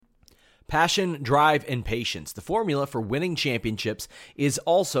Passion, drive, and patience. The formula for winning championships is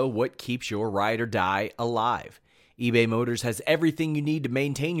also what keeps your ride or die alive. eBay Motors has everything you need to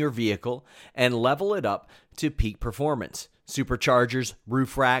maintain your vehicle and level it up to peak performance. Superchargers,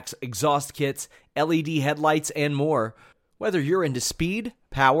 roof racks, exhaust kits, LED headlights, and more. Whether you're into speed,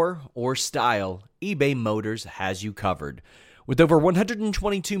 power, or style, eBay Motors has you covered. With over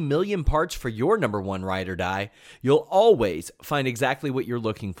 122 million parts for your number one ride or die, you'll always find exactly what you're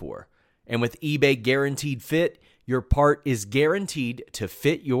looking for. And with eBay Guaranteed Fit, your part is guaranteed to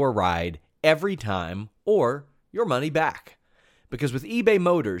fit your ride every time or your money back. Because with eBay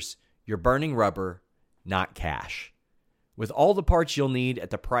Motors, you're burning rubber, not cash. With all the parts you'll need at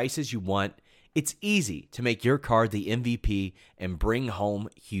the prices you want, it's easy to make your car the MVP and bring home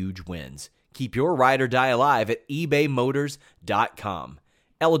huge wins. Keep your ride or die alive at ebaymotors.com.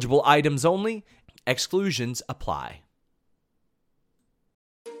 Eligible items only. Exclusions apply.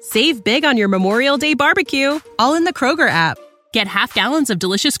 Save big on your Memorial Day barbecue, all in the Kroger app. Get half gallons of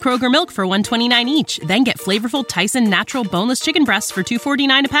delicious Kroger milk for $1.29 each. Then get flavorful Tyson natural boneless chicken breasts for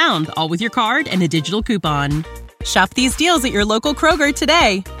 $2.49 a pound, all with your card and a digital coupon. Shop these deals at your local Kroger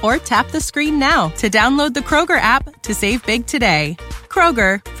today, or tap the screen now to download the Kroger app to save big today.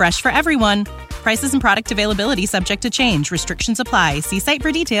 Kroger, fresh for everyone. Prices and product availability subject to change. Restrictions apply. See site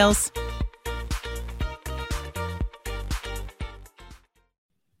for details.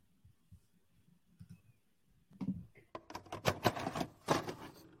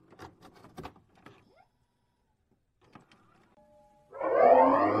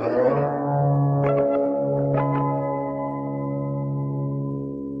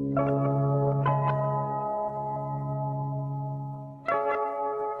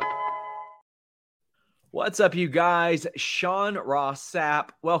 What's up, you guys? Sean Ross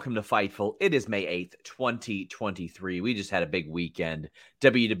Sapp. Welcome to Fightful. It is May 8th, 2023. We just had a big weekend.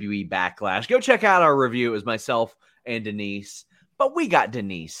 WWE Backlash. Go check out our review. It was myself and Denise. But we got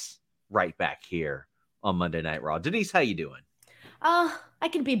Denise right back here on Monday Night Raw. Denise, how you doing? I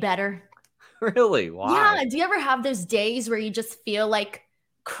could be better. Really? Why? Yeah. Do you ever have those days where you just feel like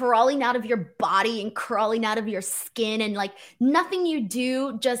crawling out of your body and crawling out of your skin and like nothing you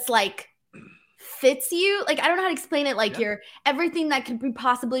do just like fits you? Like, I don't know how to explain it. Like everything that could be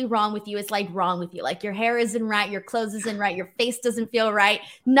possibly wrong with you is like wrong with you. Like your hair isn't right. Your clothes isn't right. Your face doesn't feel right.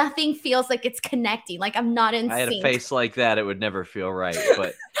 Nothing feels like it's connecting. Like I'm not in sync. I had a face like that. It would never feel right.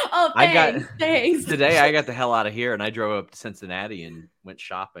 But oh, thanks. Today I got the hell out of here and I drove up to Cincinnati and went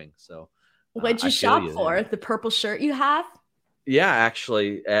shopping. So what'd you shop for? The purple shirt you have? Yeah,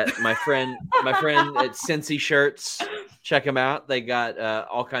 actually, at my friend at Cincy Shirts. Check them out. They got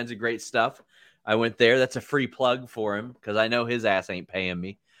all kinds of great stuff. I went there. That's a free plug for him because I know his ass ain't paying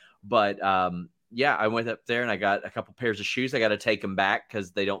me. But yeah, I went up there and I got a couple pairs of shoes. I got to take them back because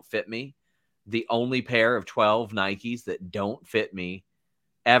they don't fit me. The only pair of 12 Nikes that don't fit me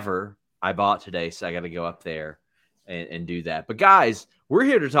ever I bought today. So I got to go up there and do that. But guys, we're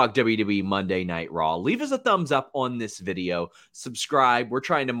here to talk WWE Monday Night Raw. Leave us a thumbs up on this video. Subscribe. We're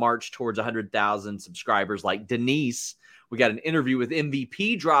trying to march towards 100,000 subscribers like Denise. We got an interview with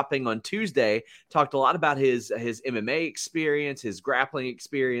MVP dropping on Tuesday. Talked a lot about his MMA experience, his grappling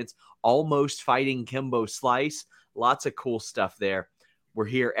experience, almost fighting Kimbo Slice. Lots of cool stuff there. We're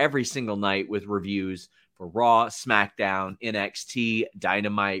here every single night with reviews for Raw, SmackDown, NXT,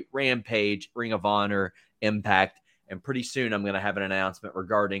 Dynamite, Rampage, Ring of Honor, Impact. And pretty soon I'm going to have an announcement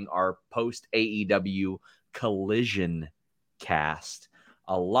regarding our post-AEW Collision cast.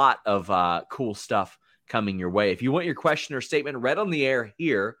 A lot of cool stuff coming your way. If you want your question or statement read on the air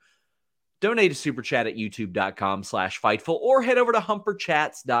here, donate a super chat at youtube.com/Fightful or head over to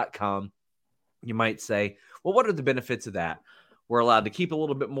humperchats.com. You might say, well, what are the benefits of that? We're allowed to keep a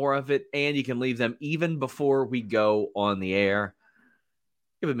little bit more of it, and you can leave them even before we go on the air.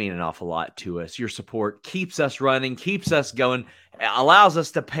 It would mean an awful lot to us. Your support keeps us running, keeps us going, allows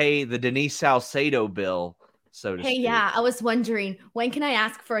us to pay the Denise Salcedo bill, so to speak. Hey, yeah, I was wondering, when can I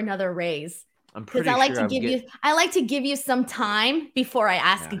ask for another raise? I'm pretty sure I like to give you some time before I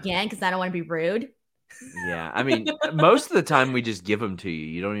ask again because I don't want to be rude. Yeah, I mean, most of the time we just give them to you.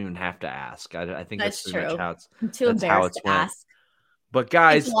 You don't even have to ask. I think that's pretty much how it's. I'm too embarrassed to ask. But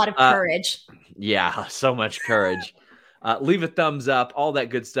guys, it's a lot of courage. Yeah, so much courage. Leave a thumbs up, all that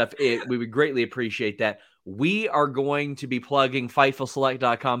good stuff. We would greatly appreciate that. We are going to be plugging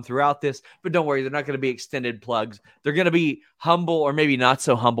FightfulSelect.com throughout this, but don't worry, they're not going to be extended plugs. They're going to be humble or maybe not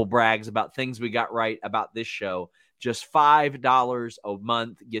so humble brags about things we got right about this show. Just $5 a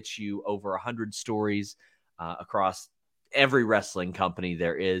month gets you over 100 stories across every wrestling company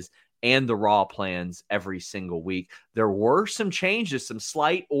there is. and the Raw plans every single week. There were some changes, some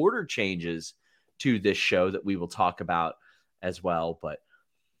slight order changes to this show that we will talk about as well, but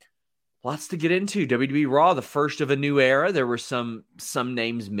lots to get into. WWE Raw, the first of a new era. There were some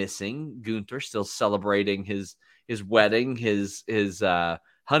names missing. Gunther still celebrating his wedding, his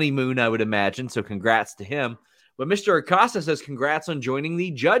honeymoon, I would imagine. So congrats to him. But Mr. Acosta says congrats on joining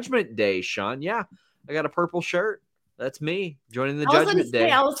the Judgment Day, Sean. Yeah, I got a purple shirt. That's me joining the Judgment Day.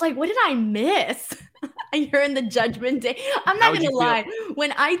 I was like, what did I miss? You're in the Judgment Day. I'm not going to lie.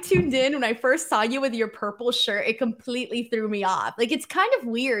 When I tuned in, when I first saw you with your purple shirt, it completely threw me off. Like, it's kind of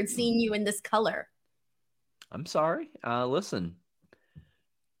weird seeing you in this color. I'm sorry. Listen,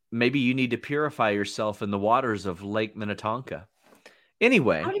 maybe you need to purify yourself in the waters of Lake Minnetonka.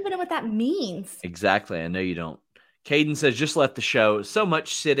 Anyway. I don't even know what that means. Exactly. I know you don't. Caden says, just left the show. So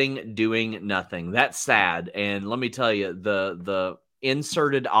much sitting, doing nothing. That's sad. And let me tell you, the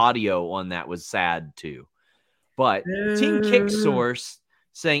inserted audio on that was sad too. But Team Kick Source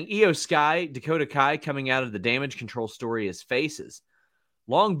saying Io Sky, Dakota Kai coming out of the Damage Control story as faces.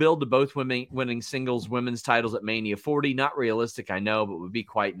 Long build to both women winning singles women's titles at Mania 40. Not realistic, I know, but would be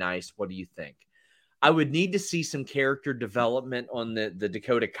quite nice. What do you think? I would need to see some character development on the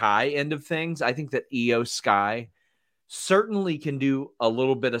Dakota Kai end of things. I think that Io Sky certainly can do a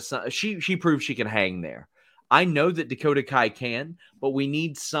little bit of something. She proved she can hang there. I know that Dakota Kai can, but we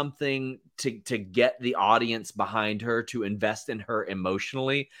need something to get the audience behind her, to invest in her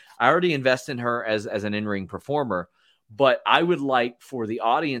emotionally. I already invest in her as an in-ring performer, but I would like for the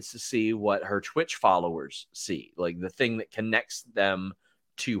audience to see what her Twitch followers see, like the thing that connects them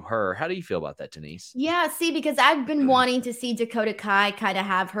to her. How do you feel about that, Denise? Yeah, see, because I've been wanting to see Dakota Kai kind of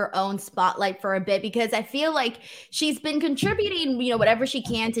have her own spotlight for a bit, because I feel like she's been contributing, whatever she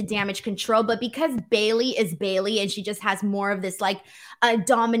can to Damage Control, but because Bayley is Bayley and she just has more of this like a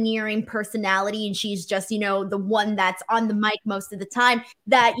domineering personality, and she's just, the one that's on the mic most of the time,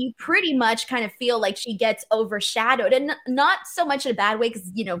 that you pretty much kind of feel like she gets overshadowed, and not so much in a bad way,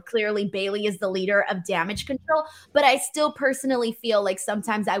 because, clearly Bayley is the leader of Damage Control, but I still personally feel like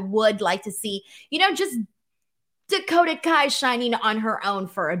sometimes I would like to see, just Dakota Kai shining on her own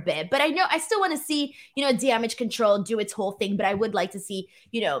for a bit. But I still want to see, Damage Control do its whole thing, but I would like to see,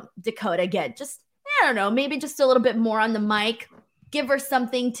 Dakota get just, I don't know, maybe just a little bit more on the mic. Give her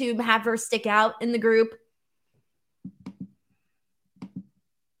something to have her stick out in the group.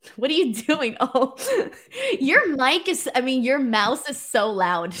 What are you doing? Oh, your mouse is so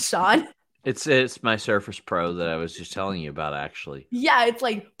loud, Sean. It's my Surface Pro that I was just telling you about, actually. Yeah, it's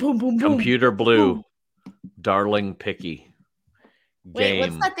like boom, boom, boom. Computer blue. Boom. Darling picky. Wait,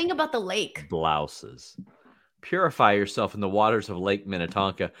 what's that thing about the lake? Blouses. Purify yourself in the waters of Lake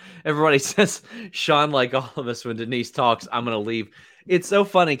Minnetonka. Everybody says, Sean, like all of us, when Denise talks, I'm going to leave. It's so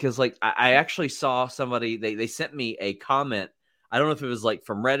funny because, like, I actually saw somebody, they sent me a comment. I don't know if it was like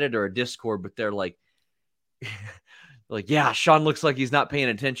from Reddit or a Discord, but they're like, yeah, Sean looks like he's not paying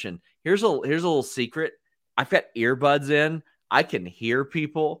attention. Here's a little secret. I've got earbuds in. I can hear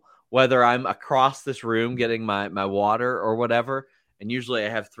people, whether I'm across this room getting my water or whatever. And usually I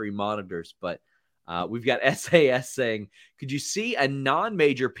have 3 monitors, but we've got SAS saying, could you see a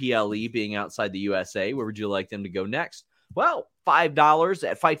non-major PLE being outside the USA? Where would you like them to go next? Well, $5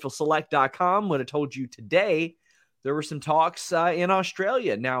 at FightfulSelect.com would have told you today there were some talks in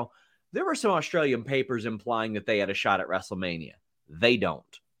Australia. Now, there were some Australian papers implying that they had a shot at WrestleMania. They don't.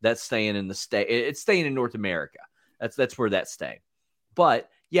 That's staying in the state. It's staying in North America. That's where that's staying. But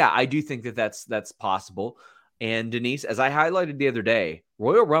yeah, I do think that that's possible. And Denise, as I highlighted the other day,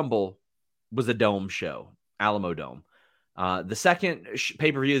 Royal Rumble was a dome show, Alamo Dome. The second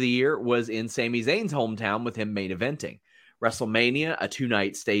pay-per-view of the year was in Sami Zayn's hometown with him main eventing. WrestleMania, a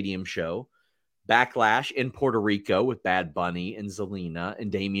 2-night stadium show. Backlash in Puerto Rico with Bad Bunny and Zelina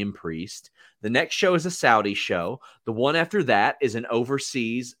and Damian Priest. The next show is a Saudi show. The one after that is an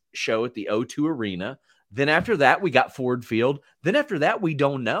overseas show at the O2 Arena. Then after that, we got Ford Field. Then after that, we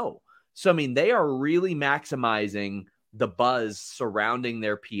don't know. So, I mean, they are really maximizing the buzz surrounding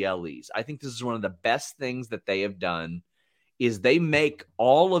their PLEs. I think this is one of the best things that they have done, is they make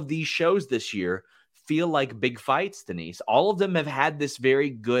all of these shows this year feel like big fights, Denise. All of them have had this very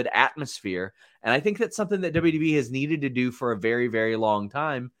good atmosphere. And I think that's something that WWE has needed to do for a very, very long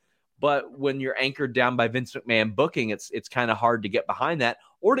time. But when you're anchored down by Vince McMahon booking, it's kind of hard to get behind that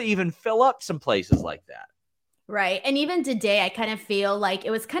or to even fill up some places like that. Right. And even today, I kind of feel like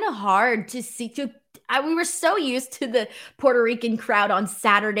it was kind of hard to see. We were so used to the Puerto Rican crowd on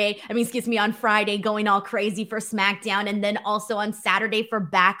on Friday going all crazy for SmackDown, and then also on Saturday for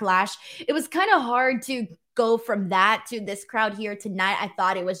Backlash. It was kind of hard to go from that to this crowd here tonight, I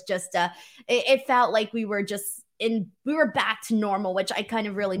thought it was just it felt like we were back to normal, which I kind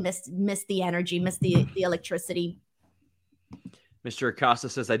of really missed the energy, missed the electricity. Mr. Acosta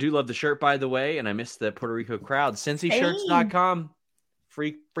says, I do love the shirt, by the way, and I miss the Puerto Rico crowd. CincyShirts.com.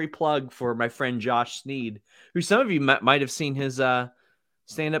 Free plug for my friend Josh Sneed, who some of you might have seen his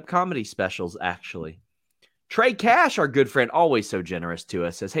stand-up comedy specials, actually. Trey Cash, our good friend, always so generous to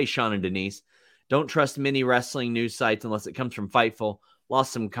us, says, hey, Sean and Denise, don't trust many wrestling news sites unless it comes from Fightful.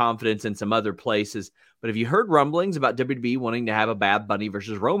 Lost some confidence in some other places. But have you heard rumblings about WWE wanting to have a Bad Bunny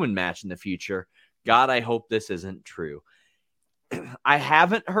versus Roman match in the future? God, I hope this isn't true. I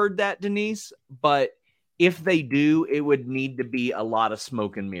haven't heard that, Denise, but if they do, it would need to be a lot of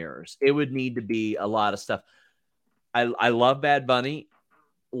smoke and mirrors. It would need to be a lot of stuff. I love Bad Bunny.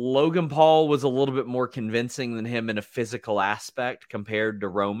 Logan Paul was a little bit more convincing than him in a physical aspect compared to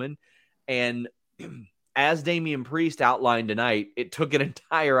Roman. And as Damian Priest outlined tonight, it took an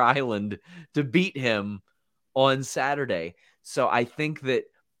entire island to beat him on Saturday. So I think that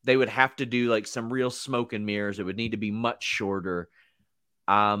they would have to do like some real smoke and mirrors. It would need to be much shorter.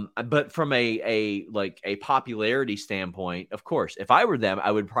 But from a popularity standpoint, of course, if I were them,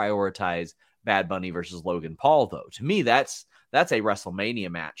 I would prioritize Bad Bunny versus Logan Paul, though. To me, that's a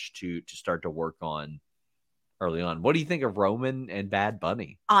WrestleMania match to start to work on early on. What do you think of Roman and Bad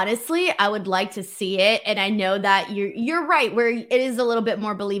Bunny? Honestly, I would like to see it. And I know that you're right, where it is a little bit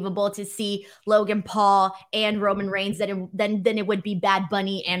more believable to see Logan Paul and Roman Reigns than it would be Bad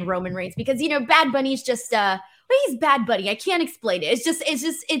Bunny and Roman Reigns. Because, Bad Bunny's just he's Bad Bunny. I can't explain it.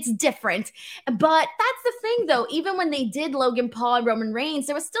 It's different. But that's the thing, though. Even when they did Logan Paul and Roman Reigns,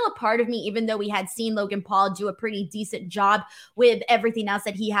 there was still a part of me, even though we had seen Logan Paul do a pretty decent job with everything else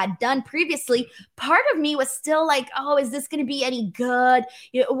that he had done previously, part of me was still like, oh, is this going to be any good?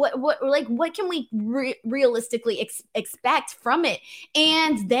 What can we realistically expect from it?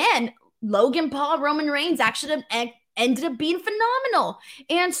 And then Logan Paul, Roman Reigns actually ended up being phenomenal.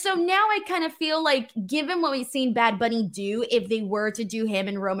 And so now I kind of feel like, given what we've seen Bad Bunny do, if they were to do him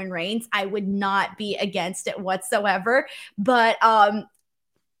and Roman Reigns, I would not be against it whatsoever. But I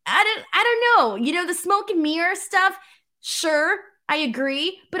don't know. The smoke and mirror stuff, sure, I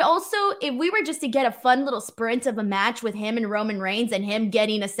agree. But also, if we were just to get a fun little sprint of a match with him and Roman Reigns and him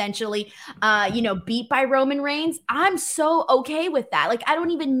getting essentially, beat by Roman Reigns, I'm so okay with that. Like, I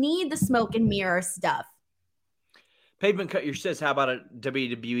don't even need the smoke and mirror stuff. Pavement Cut Your says, how about a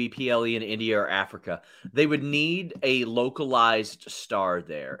WWE PLE in India or Africa? They would need a localized star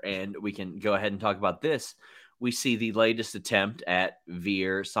there. And we can go ahead and talk about this. We see the latest attempt at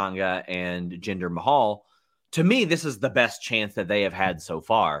Veer, Sangha, and Jinder Mahal. To me, this is the best chance that they have had so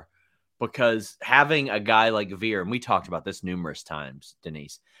far. Because having a guy like Veer, and we talked about this numerous times,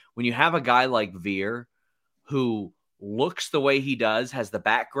 Denise, when you have a guy like Veer who looks the way he does, has the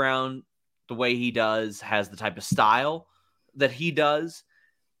background the way he does, has the type of style that he does,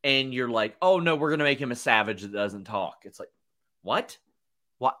 and you're like, oh no, we're going to make him a savage that doesn't talk. It's like, what?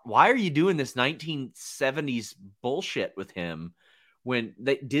 Why are you doing this 1970s bullshit with him when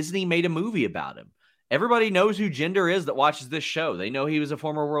Disney made a movie about him? Everybody knows who Jinder is that watches this show. They know he was a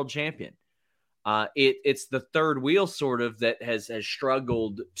former world champion. It's the third wheel sort of that has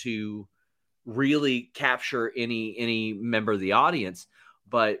struggled to really capture any member of the audience.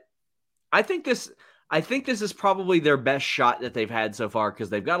 But I think this is probably their best shot that they've had so far, because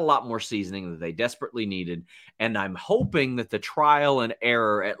they've got a lot more seasoning that they desperately needed. And I'm hoping that the trial and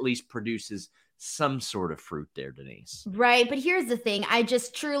error at least produces some sort of fruit there, Denise. Right. But here's the thing. I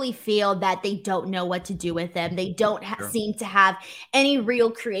just truly feel that they don't know what to do with them. They don't seem to have any real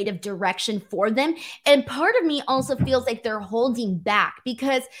creative direction for them. And part of me also feels like they're holding back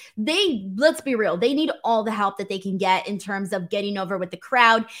because let's be real, they need all the help that they can get in terms of getting over with the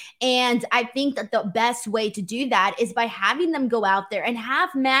crowd. And I think that the best way to do that is by having them go out there and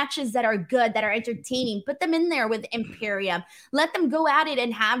have matches that are good, that are entertaining. Put them in there with Imperium. Let them go at it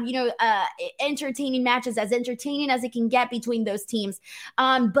and have, entertaining matches, as entertaining as it can get between those teams.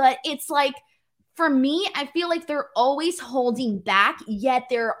 But it's like, for me, I feel like they're always holding back, yet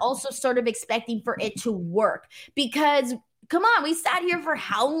they're also sort of expecting for it to work. Because, come on, we sat here for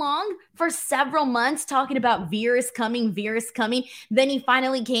how long? For several months talking about Veer is coming. Then he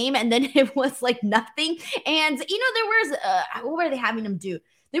finally came, and then it was like nothing. And, there was, what were they having him do?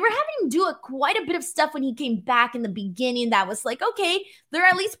 They were having him do quite a bit of stuff when he came back in the beginning that was like, okay, they're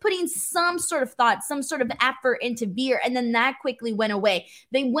at least putting some sort of thought, some sort of effort into Veer, and then that quickly went away.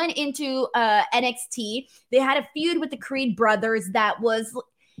 They went into NXT. They had a feud with the Creed brothers that was,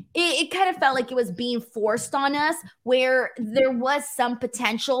 it kind of felt like it was being forced on us, where there was some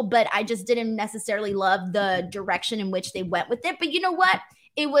potential, but I just didn't necessarily love the direction in which they went with it. But you know what?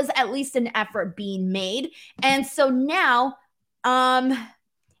 It was at least an effort being made. And so now,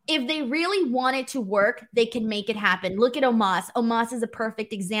 if they really want it to work, they can make it happen. Look at Omos. Omos is a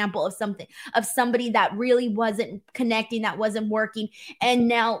perfect example of somebody that really wasn't connecting, that wasn't working. And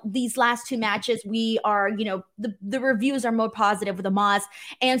now these last two matches, we are, the reviews are more positive with Omos.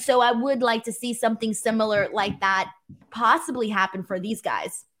 And so I would like to see something similar like that possibly happen for these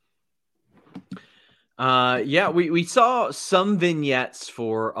guys. We saw some vignettes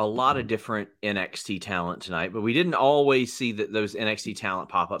for a lot of different NXT talent tonight, but we didn't always see that those NXT talent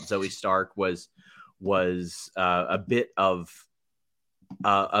pop up. Zoe Stark was a bit of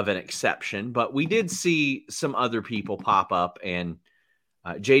an exception, but we did see some other people pop up, and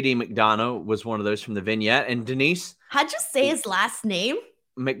JD McDonough was one of those from the vignette. And Denise, how'd you say his last name?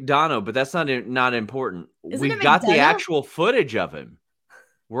 McDonough, but that's not important. Isn't We've got the actual footage of him.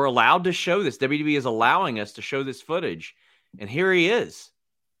 We're allowed to show this. WWE is allowing us to show this footage. And here he is.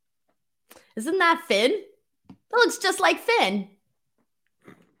 Isn't that Finn? That looks just like Finn.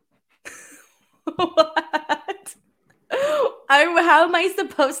 What? How am I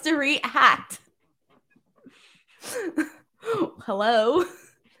supposed to react? Hello?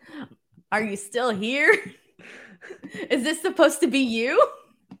 Are you still here? Is this supposed to be you?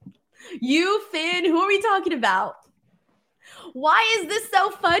 You, Finn? Who are we talking about? Why is this so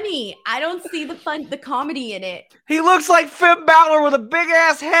funny? I don't see the comedy in it. He looks like Finn Balor with a big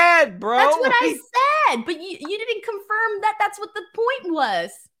ass head, bro. That's what I said, but you didn't confirm that that's what the point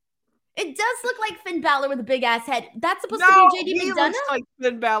was. It does look like Finn Balor with a big ass head. That's supposed to be JD McDonough? He looks like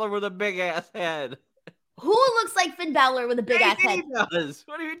Finn Balor with a big ass head. Who looks like Finn Balor with a big ass head? Does.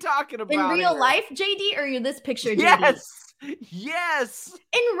 What are you talking about? In real life, JD, or in this picture, JD? Yes.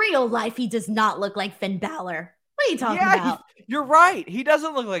 In real life, he does not look like Finn Balor. What are you talking about? You're right. He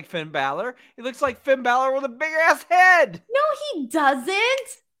doesn't look like Finn Balor. He looks like Finn Balor with a big ass head. No, he doesn't.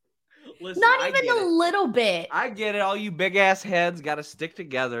 Listen, not even a little bit. I get it. All you big ass heads got to stick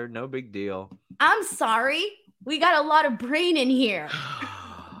together. No big deal. I'm sorry. We got a lot of brain in here.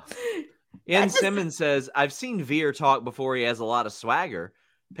 Ian Simmons says, I've seen Veer talk before. He has a lot of swagger.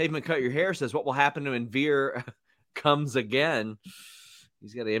 Pavement Cut Your Hair says, what will happen when Veer comes again?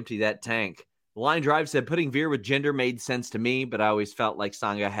 He's got to empty that tank. Line Drive said, putting Veer with Jinder made sense to me, but I always felt like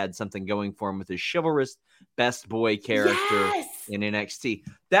Sangha had something going for him with his chivalrous best boy character in NXT.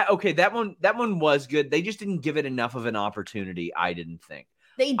 That one was good. They just didn't give it enough of an opportunity, I didn't think.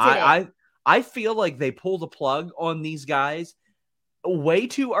 They did. I feel like they pull the plug on these guys way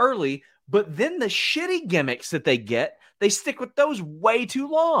too early, but then the shitty gimmicks that they get, they stick with those way too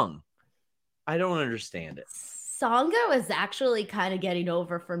long. I don't understand it. Sangha was actually kind of getting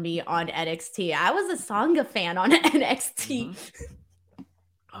over for me on NXT. I was a Sangha fan on NXT. Mm-hmm.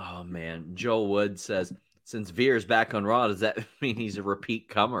 Oh, man. Joel Wood says, since Veer's back on Raw, does that mean he's a repeat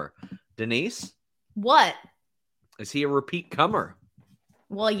comer? Denise? What? Is he a repeat comer?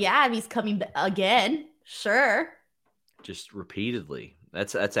 Well, yeah, if he's coming again, sure. Just repeatedly.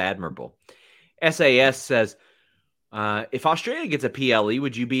 That's admirable. SAS says, if Australia gets a PLE,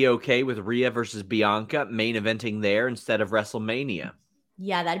 would you be okay with Rhea versus Bianca main eventing there instead of WrestleMania?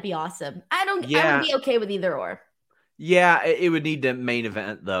 Yeah, that'd be awesome. I would be okay with either or. Yeah, it would need to main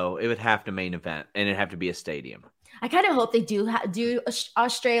event, though. It would have to main event, and it'd have to be a stadium. I kind of hope they do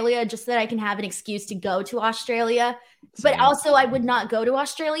Australia just so that I can have an excuse to go to Australia. Same. But also, I would not go to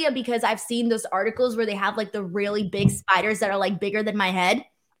Australia because I've seen those articles where they have like the really big spiders that are like bigger than my head.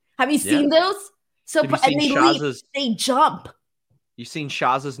 Have you seen those? So and they jump. You seen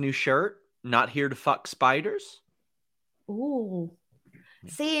Shaz's new shirt? Not here to fuck spiders? Ooh.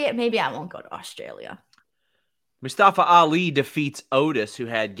 See, maybe I won't go to Australia. Mustafa Ali defeats Otis, who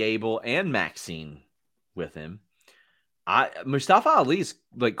had Gable and Maxine with him. Mustafa Ali's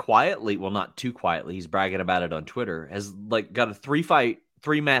like quietly, well, not too quietly, he's bragging about it on Twitter, has like got a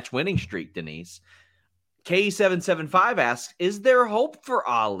 3-match winning streak, Denise. K775 asks, is there hope for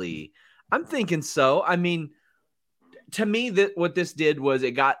Ali? I'm thinking so. I mean, to me, what this did was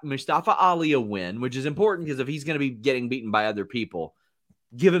it got Mustafa Ali a win, which is important because if he's going to be getting beaten by other people,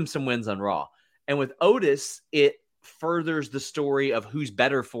 give him some wins on Raw. And with Otis, it furthers the story of who's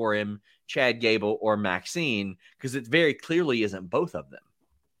better for him, Chad Gable or Maxine, because it very clearly isn't both of them.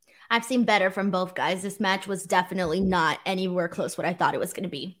 I've seen better from both guys. This match was definitely not anywhere close what I thought it was going to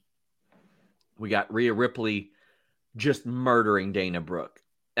be. We got Rhea Ripley just murdering Dana Brooke.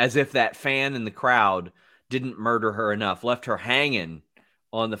 As if that fan in the crowd didn't murder her enough, left her hanging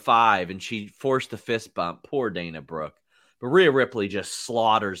on the 5, and she forced the fist bump. Poor Dana Brooke. But Rhea Ripley just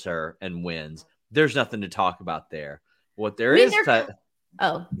slaughters her and wins. There's nothing to talk about there. What there is to...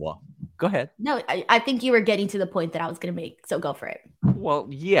 Oh. Well, go ahead. No, I think you were getting to the point that I was going to make, so go for it. Well,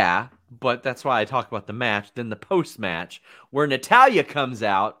 yeah, but that's why I talk about the match. Then the post-match where Natalya comes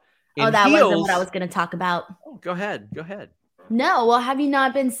out and that heels... wasn't what I was going to talk about. Oh, go ahead. No, well, have you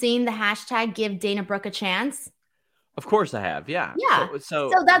not been seeing the hashtag give Dana Brooke a chance? Of course I have, yeah. Yeah. So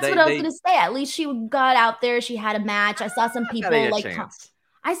that's what I was going to say. At least she got out there. She had a match. I saw some people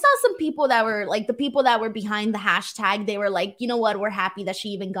I saw some people that were like the people that were behind the hashtag. They were like, you know what? We're happy that she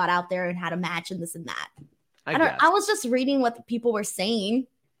even got out there and had a match and this and that. I was just reading what the people were saying.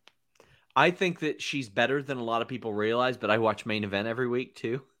 I think that she's better than a lot of people realize, but I watch Main Event every week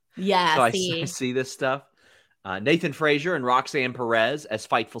too. Yeah. So I see this stuff. Nathan Frazier and Roxanne Perez as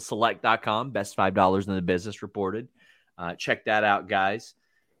FightfulSelect.com. Best $5 in the business reported. Check that out, guys.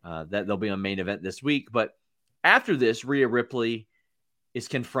 That they'll be on Main Event this week. But after this, Rhea Ripley is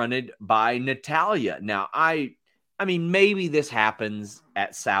confronted by Natalya. Now, I mean, maybe this happens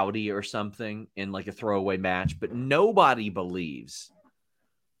at Saudi or something in like a throwaway match, but nobody believes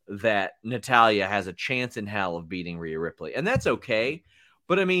that Natalya has a chance in hell of beating Rhea Ripley. And that's okay.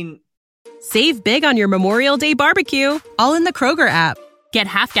 But I mean... Save big on your Memorial Day barbecue, all in the Kroger app. Get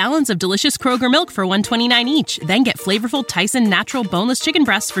half gallons of delicious Kroger milk for $1.29 each. Then get flavorful Tyson natural boneless chicken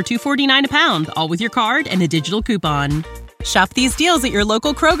breasts for $2.49 a pound, all with your card and a digital coupon. Shop these deals at your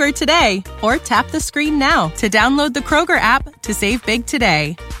local Kroger today, or tap the screen now to download the Kroger app to save big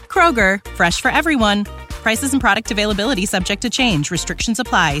today. Kroger, fresh for everyone. Prices and product availability subject to change. Restrictions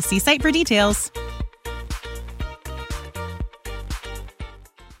apply. See site for details.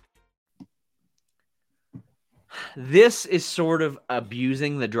 This is sort of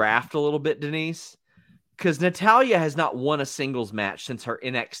abusing the draft a little bit, Denise, because Natalya has not won a singles match since her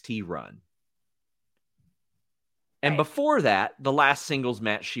NXT run. And before that, the last singles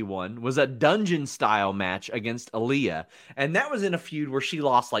match she won was a dungeon-style match against Aaliyah. And that was in a feud where she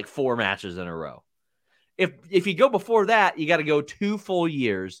lost like 4 matches in a row. If you go before that, you got to go 2 full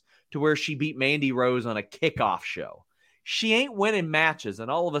years to where she beat Mandy Rose on a kickoff show. She ain't winning matches, and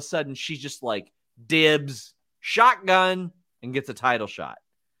all of a sudden, she's just like, dibs, shotgun, and gets a title shot.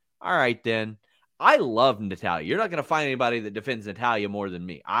 All right, then. I love Natalya. You're not going to find anybody that defends Natalya more than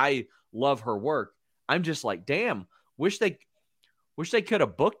me. I love her work. I'm just like, damn, wish they could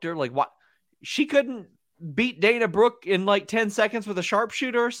have booked her. Like, what? She couldn't beat Dana Brooke in like 10 seconds with a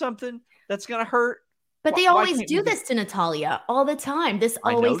sharpshooter or something? That's going to hurt. But they always do this to Natalya all the time. This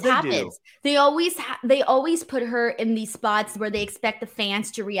always happens. They always put her in these spots where they expect the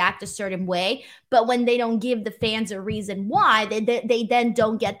fans to react a certain way. But when they don't give the fans a reason why, they then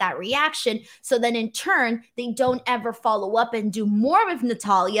don't get that reaction. So then in turn, they don't ever follow up and do more with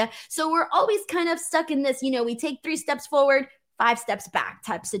Natalya. So we're always kind of stuck in this, we take 3 steps forward, 5 steps back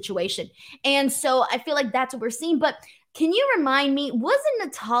type situation. And so I feel like that's what we're seeing. But can you remind me, was it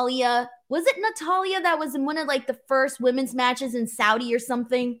Natalya that was in one of like the first women's matches in Saudi or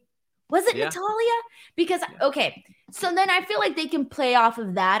something? Was it Natalya? Because, okay, so then I feel like they can play off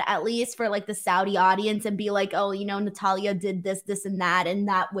of that at least for like the Saudi audience and be like, oh, Natalya did this, and that. And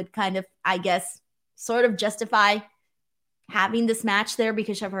that would kind of, I guess, sort of justify having this match there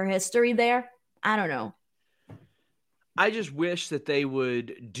because of her history there. I don't know. I just wish that they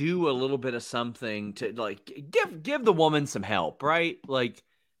would do a little bit of something to like give the woman some help, right? Like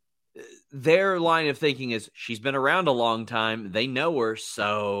their line of thinking is she's been around a long time. They know her.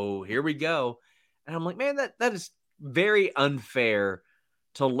 So here we go. And I'm like, man, that is very unfair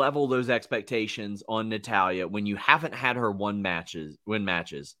to level those expectations on Natalya when you haven't had her win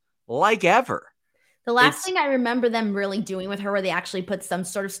matches like ever. The last thing I remember them really doing with her, where they actually put some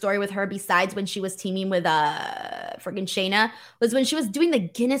sort of story with her besides when she was teaming with friggin' Shayna, was when she was doing the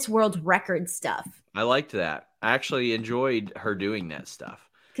Guinness World Record stuff. I liked that. I actually enjoyed her doing that stuff.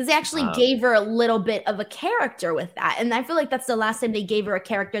 Because they actually gave her a little bit of a character with that. And I feel like that's the last time they gave her a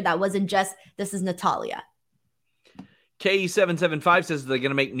character that wasn't just, this is Natalya. KE775 says they're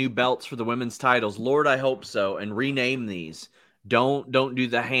going to make new belts for the women's titles. Lord, I hope so. And rename these. Don't do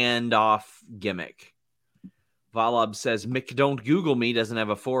the handoff gimmick. Valab says, Mick Don't Google Me doesn't have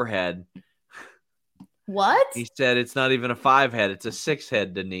a 4-head. What? He said it's not even a 5-head. It's a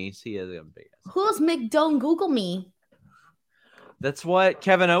 6-head, Denise. He has a big ass. Who's Mick Don't Google Me? That's what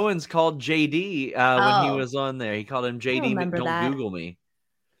Kevin Owens called JD when he was on there. He called him JD Mick Don't Google Me.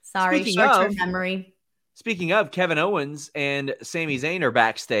 Sorry, short-term memory. Speaking of, Kevin Owens and Sami Zayn are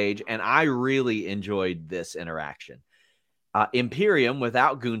backstage, and I really enjoyed this interaction. Imperium,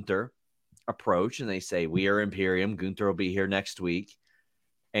 without Gunther, approach, and they say, we are Imperium. Gunther will be here next week.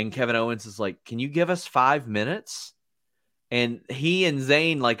 And Kevin Owens is like, can you give us 5 minutes? And he and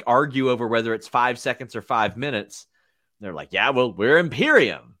Zane like argue over whether it's 5 seconds or 5 minutes. They're like, yeah, well, we're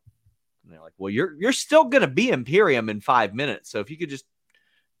Imperium. And they're like, well, you're still going to be Imperium in 5 minutes. So if you could just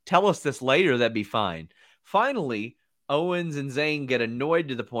tell us this later, that'd be fine. Finally, Owens and Zane get annoyed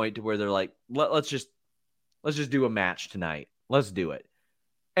to the point to where they're like, let's just do a match tonight. Let's do it.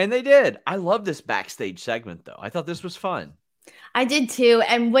 And they did. I love this backstage segment, though. I thought this was fun. I did too.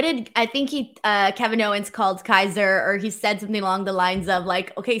 And I think Kevin Owens called Kaiser, or he said something along the lines of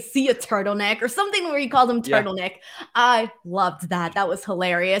like, okay, see a turtleneck, or something where he called him turtleneck. Yeah. I loved that. That was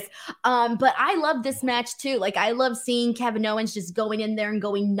hilarious. But I love this match too. Like, I love seeing Kevin Owens just going in there and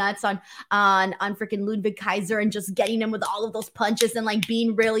going nuts on freaking Ludwig Kaiser and just getting him with all of those punches and like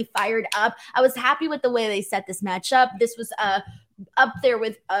being really fired up. I was happy with the way they set this match up. This was up there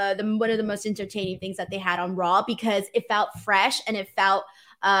with one of the most entertaining things that they had on Raw, because it felt fresh and it felt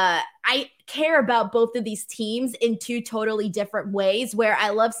I care about both of these teams in two totally different ways, where I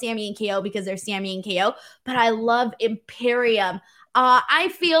love Sammy and KO because they're Sammy and KO, but I love Imperium.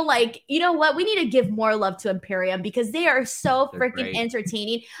 I feel like, you know what? We need to give more love to Imperium because they are so freaking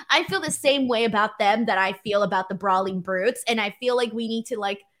entertaining. I feel the same way about them that I feel about the Brawling Brutes. And I feel like we need to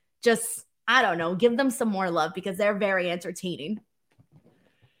like just, I don't know, give them some more love because they're very entertaining.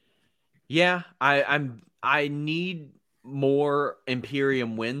 Yeah, I need more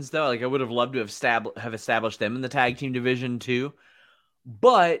Imperium wins though. Like I would have loved to have established them in the tag team division too.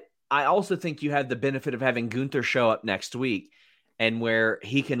 But I also think you have the benefit of having Gunther show up next week, and where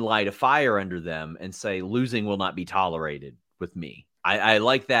he can light a fire under them and say losing will not be tolerated with me. I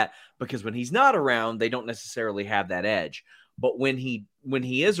like that, because when he's not around, they don't necessarily have that edge. But when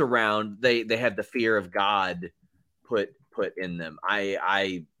he is around, they have the fear of God put in them.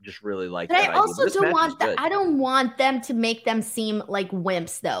 I just really like but that. I also don't want that. I don't want them to make them seem like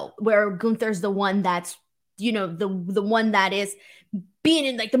wimps though, where Gunther's the one that's, you know, the one that is being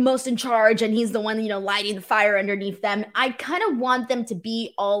in like the most in charge, and he's the one, you know, lighting the fire underneath them. I kind of want them to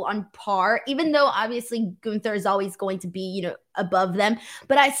be all on par, even though obviously Gunther is always going to be, you know, above them,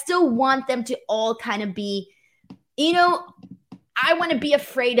 but I still want them to all kind of be, you know, I want to be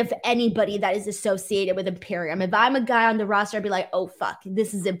afraid of anybody that is associated with Imperium. If I'm a guy on the roster, I'd be like, oh, fuck,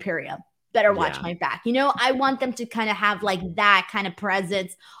 this is Imperium. Better watch my back. You know, I want them to kind of have like that kind of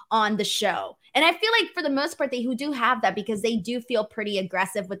presence on the show. And I feel like for the most part, they do have that, because they do feel pretty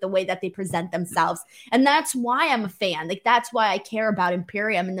aggressive with the way that they present themselves. And that's why I'm a fan. Like, that's why I care about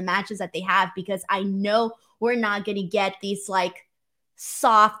Imperium and the matches that they have, because I know we're not going to get these like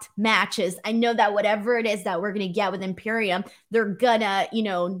soft matches. I know that whatever it is that we're going to get with Imperium, they're gonna, you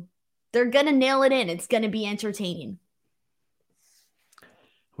know, they're gonna nail it in. It's going to be entertaining.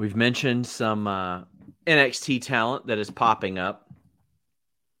 We've mentioned some NXT talent that is popping up.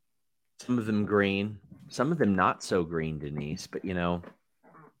 Some of them green, some of them not so green, Denise. But, you know,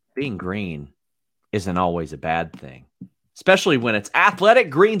 being green isn't always a bad thing, especially when it's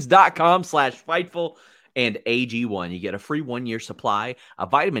athleticgreens.com/Fightful and AG1. You get a free 1-year supply of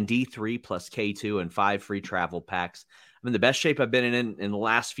vitamin D3 plus K2 and 5 free travel packs. I'm in the best shape I've been in the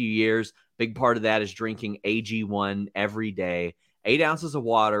last few years. Big part of that is drinking AG1 every day. 8 ounces of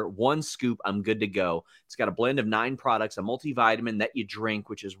water, 1 scoop, I'm good to go. It's got a blend of 9 products, a multivitamin that you drink,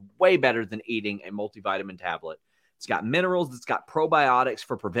 which is way better than eating a multivitamin tablet. It's got minerals, it's got probiotics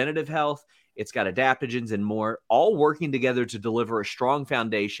for preventative health, it's got adaptogens and more, all working together to deliver a strong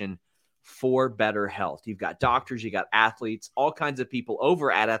foundation for better health. You've got doctors, you got athletes, all kinds of people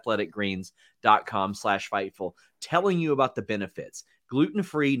over at athleticgreens.com/Fightful telling you about the benefits.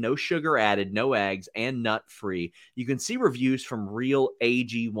 Gluten-free, no sugar added, no eggs, and nut-free. You can see reviews from real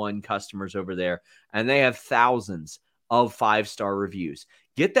AG1 customers over there, and they have thousands of 5-star reviews.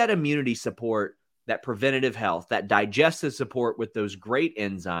 Get that immunity support, that preventative health, that digestive support with those great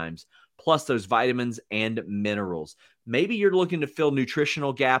enzymes, plus those vitamins and minerals. Maybe you're looking to fill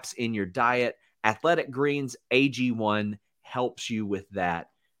nutritional gaps in your diet. Athletic Greens AG1 helps you with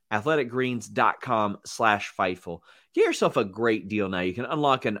that. athleticgreens.com/Fightful. Get yourself a great deal now. You can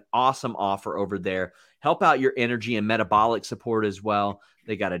unlock an awesome offer over there. Help out your energy and metabolic support as well.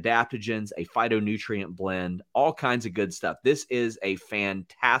 They got adaptogens, a phytonutrient blend, all kinds of good stuff. This is a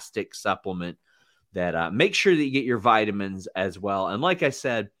fantastic supplement that make sure that you get your vitamins as well. And like I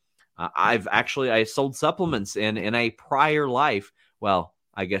said, I sold supplements in a prior life. Well,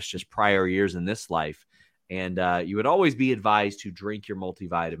 I guess just prior years in this life. And you would always be advised to drink your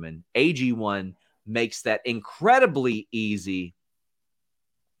multivitamin. AG1 makes that incredibly easy.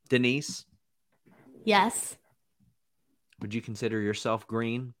 Denise? Yes. Would you consider yourself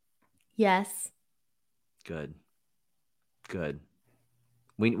green? Yes. Good.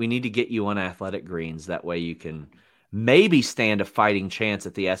 We need to get you on Athletic Greens. That way you can maybe stand a fighting chance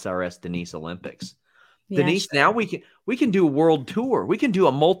at the SRS Denise Olympics. Yeah, Denise, sure. now we can do a world tour. We can do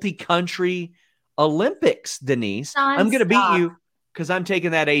a multi-country Olympics, Denise. I'm going to beat Nonstop. you because I'm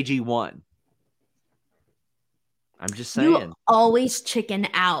taking that AG1. I'm just You saying. always chicken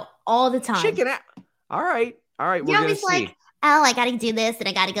out all the time. Chicken out. All right. We're You're going to always see. like, oh, I gotta do this and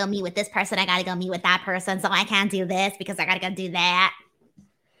I gotta go meet with this person. I gotta go meet with that person. So I can't do this because I gotta go do that.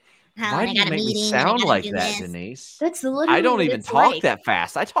 Oh, Why and I do you got a make me meeting and I sound gotta like do that, this. Denise? That's literally I don't what even it's talk like. that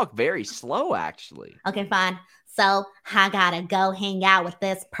fast. I talk very slow, actually. Okay, fine. So I gotta go hang out with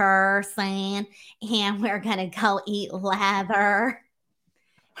this person and we're gonna go eat leather.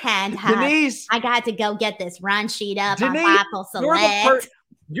 And Denise, I got to go get this run sheet up on Denise, Waffle Select.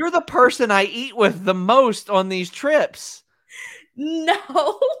 you're the person I eat with the most on these trips.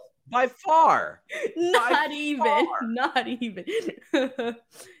 No, By far. not even. Not even.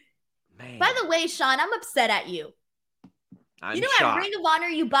 Man, By the way, Sean, I'm upset at you. I'm You know, shocked. at Ring of Honor,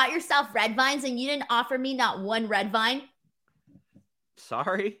 you bought yourself red vines and you didn't offer me not one red vine.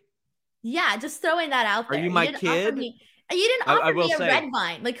 Sorry? Yeah, just throwing that out there. Are you my didn't offer kid? me- you didn't I offer will me a say, red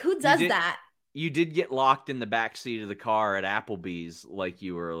vine. Like, who does did- that? You did get locked in the back seat of the car at Applebee's like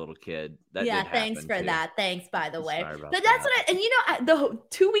you were a little kid. That Yeah, did thanks happen, for too. that. Thanks, by the way. Sorry about But that's that. what and you know,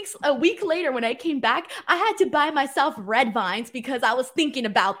 a week later when I came back, I had to buy myself red vines because I was thinking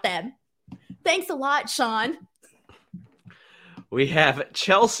about them. Thanks a lot, Sean. We have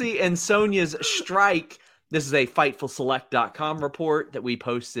Chelsea and Sonia's strike. This is a FightfulSelect.com report that we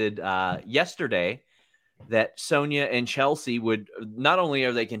posted yesterday, that Sonia and Chelsea would, not only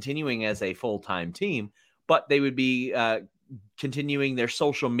are they continuing as a full-time team, but they would be continuing their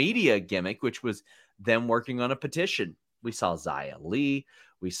social media gimmick, which was them working on a petition. We saw Zaya Lee.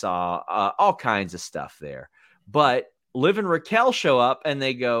 We saw all kinds of stuff there. But Liv and Raquel show up and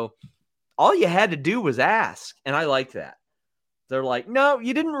they go, all you had to do was ask. And I like that. They're like, no,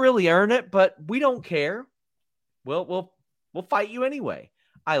 you didn't really earn it, but we don't care. We'll fight you anyway.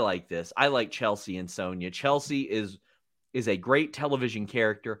 I like this. I like Chelsea and Sonia. Chelsea is a great television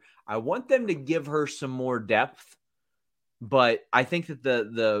character. I want them to give her some more depth, but I think that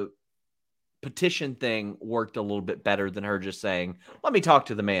the petition thing worked a little bit better than her just saying, let me talk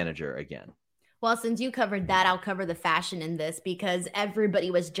to the manager again. Well, since you covered that, I'll cover the fashion in this because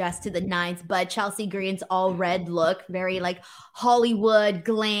everybody was dressed to the nines, but Chelsea Green's all red look, very like Hollywood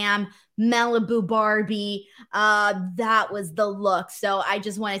glam, Malibu Barbie. That was the look. So I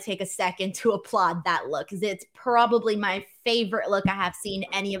just want to take a second to applaud that look because it's probably my favorite look I have seen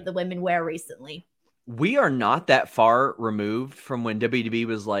any of the women wear recently. We are not that far removed from when WWE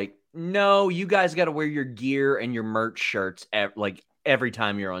was like, no, you guys got to wear your gear and your merch shirts like every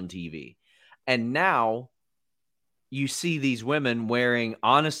time you're on TV. And now you see these women wearing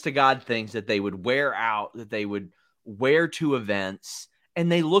honest to God things that they would wear out, that they would wear to events, and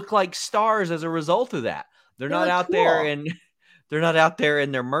they look like stars as a result of that. They're not out there and they're not out there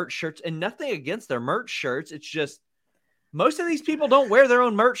in their merch shirts, and nothing against their merch shirts. It's just most of these people don't wear their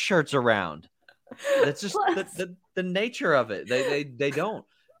own merch shirts around. That's just the nature of it. They don't.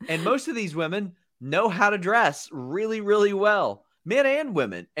 And most of these women know how to dress really, really well. Men and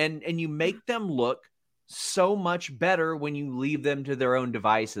women, and you make them look so much better when you leave them to their own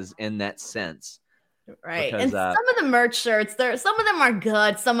devices in that sense. Right. Because, and some of the merch shirts, some of them are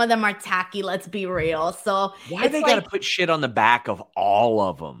good, some of them are tacky, let's be real. So why they got to put shit on the back of all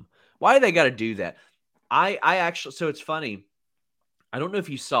of them? Why do they got to do that? I actually, so it's funny. I don't know if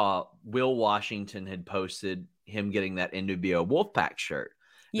you saw, Will Washington had posted him getting that NWO Wolfpack shirt.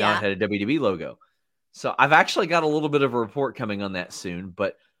 Yeah. Now it had a WWE logo. So I've actually got a little bit of a report coming on that soon.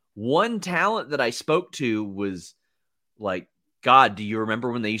 But one talent that I spoke to was like, God, do you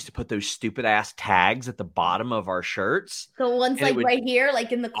remember when they used to put those stupid ass tags at the bottom of our shirts? The ones like right here,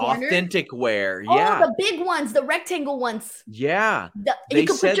 like in the corner? Authentic wear. Oh, yeah. the big ones, the rectangle ones. Yeah. You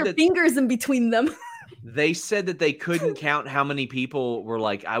can put your fingers in between them. They said that they couldn't count how many people were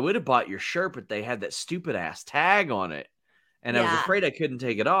like, I would have bought your shirt, but they had that stupid ass tag on it. And I was afraid I couldn't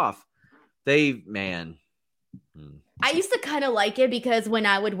take it off. I used to kind of like it because when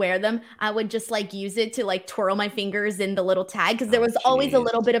I would wear them, I would just like use it to like twirl my fingers in the little tag because there was always a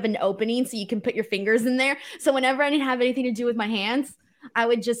little bit of an opening so you can put your fingers in there. So whenever I didn't have anything to do with my hands, I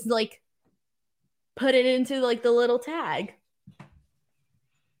would just like put it into like the little tag.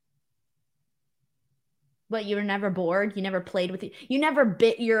 But you were never bored? You never played with it? You never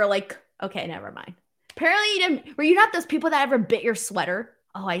bit your like, okay, never mind. Apparently you didn't. Were you not those people that ever bit your sweater?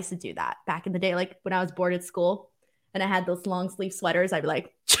 Oh, I used to do that back in the day. Like when I was bored at school and I had those long sleeve sweaters, I'd be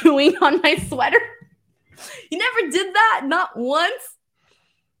like chewing on my sweater. You never did that? Not once?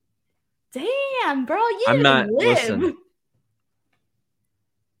 Damn, bro, you I'm didn't not. even live. Listen.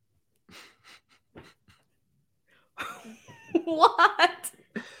 What?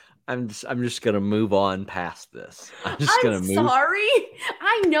 I'm just gonna move on past this. I'm I'm sorry.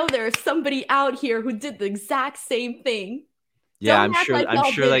 I know there's somebody out here who did the exact same thing. Yeah, Don't act like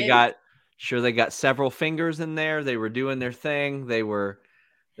y'all didn't. they got several fingers in there. They were doing their thing. They were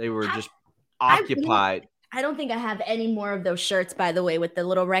just occupied. I don't think I have any more of those shirts, by the way, with the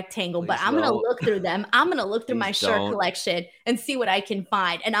little rectangle, but Please I'm going to don't. look through them. I'm going to look through my Please shirt don't. collection and see what I can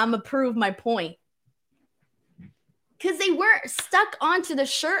find. And I'm going to prove my point. Because they weren't stuck onto the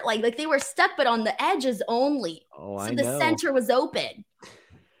shirt. Like they were stuck, but on the edges only. Oh, so I the know. center was open.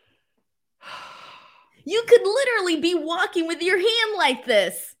 You could literally be walking with your hand like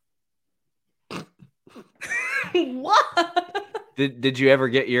this. What? Did you ever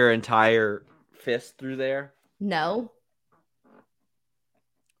get your entire fist through there? No.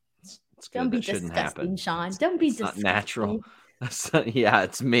 It's good. Don't be that shouldn't disgusting, happen. Sean. Don't be disgusting. Not natural. Yeah,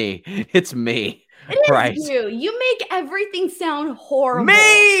 it's me. It's me. It is right. you. You make everything sound horrible.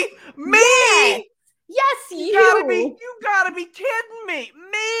 Me. Yes, yes you. You gotta be kidding me.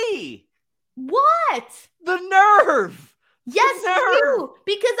 Me. What? The nerve. Yes, the nerve. you.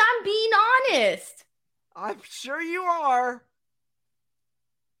 Because I'm being honest. I'm sure you are.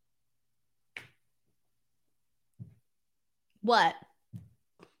 What?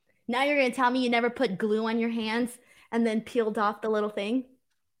 Now you're going to tell me you never put glue on your hands and then peeled off the little thing?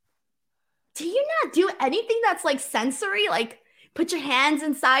 Do you not do anything that's like sensory? Like put your hands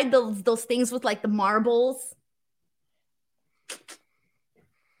inside those things with like the marbles?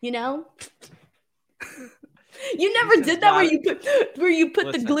 You know? You never did that where you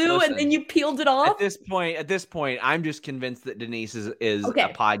put the glue and then you peeled it off? At this point, I'm just convinced that Denise is a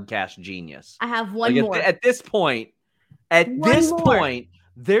podcast genius. I have one more. At this point,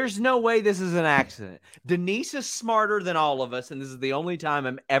 there's no way this is an accident. Denise is smarter than all of us, and this is the only time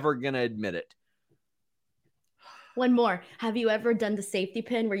I'm ever going to admit it. One more. Have you ever done the safety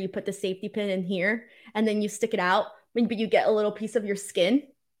pin where you put the safety pin in here and then you stick it out, but you get a little piece of your skin?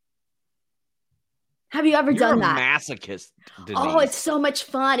 Have you ever done that? You're a masochist, Denise. Oh, it's so much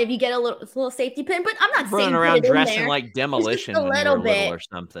fun if you get a little safety pin, but I'm not running saying around put it dressing in there. like Demolition when you were little or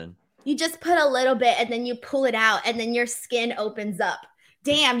something. You just put a little bit and then you pull it out and then your skin opens up.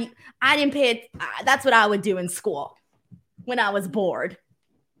 Damn, I didn't pay it. That's what I would do in school when I was bored.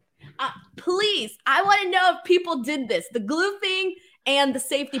 Please, I want to know if people did this, the glue thing and the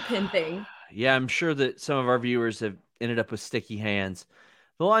safety pin thing. Yeah, I'm sure that some of our viewers have ended up with sticky hands.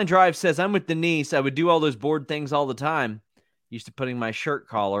 The Line Drive says, I'm with Denise. I would do all those bored things all the time. Used to putting my shirt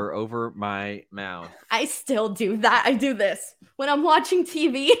collar over my mouth. I still do that. I do this when I'm watching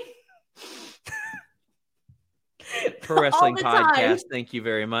TV. Pro Wrestling Podcast. Thank you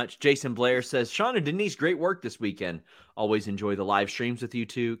very much. Jason Blair says, Sean and Denise, great work this weekend. Always enjoy the live streams with you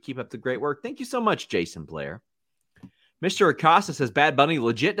two. Keep up the great work. Thank you so much, Jason Blair. Mr. Acosta says, Bad Bunny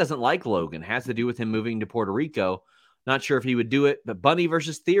legit doesn't like Logan. Has to do with him moving to Puerto Rico. Not sure if he would do it, but Bunny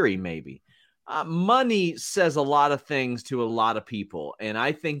versus Theory, maybe. Money says a lot of things to a lot of people. And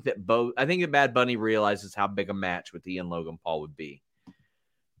I think that Bad Bunny realizes how big a match with Ian Logan Paul would be.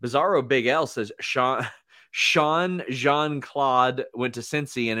 Bizarro Big L says, Sean Jean-Claude went to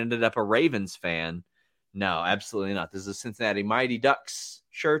Cincy and ended up a Ravens fan. No, absolutely not. This is a Cincinnati Mighty Ducks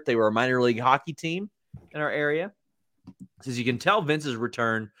shirt. They were a minor league hockey team in our area. Says you can tell Vince's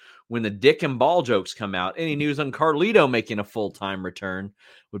return when the dick and ball jokes come out. Any news on Carlito making a full-time return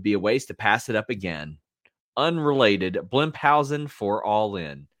would be a waste to pass it up again. Unrelated, Blimphausen for All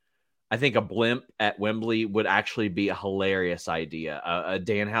In. I think a blimp at Wembley would actually be a hilarious idea, a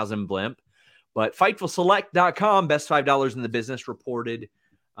Danhausen blimp. But FightfulSelect.com, best $5 in the business, reported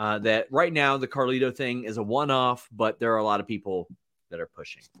that right now the Carlito thing is a one-off, but there are a lot of people that are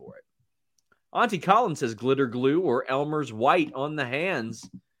pushing for it. Auntie Collins says glitter glue or Elmer's white on the hands.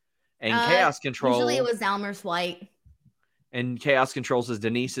 And Chaos Control. Usually it was Elmer's white. And Chaos Control says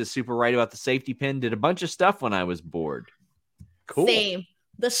Denise is super right about the safety pin. Did a bunch of stuff when I was bored. Cool. Same.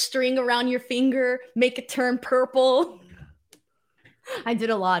 The string around your finger, make it turn purple. I did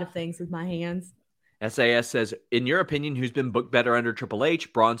a lot of things with my hands. SAS says, in your opinion, who's been booked better under Triple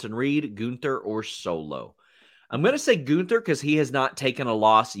H, Bronson Reed, Gunther, or Solo? I'm going to say Gunther because he has not taken a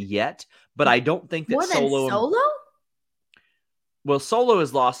loss yet, but I don't think that Solo? Well, Solo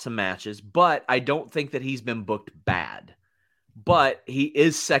has lost some matches, but I don't think that he's been booked bad. But he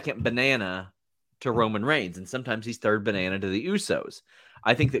is second banana to Roman Reigns, and sometimes he's third banana to the Usos.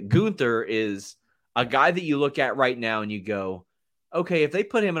 I think that Gunther is a guy that you look at right now and you go, okay, if they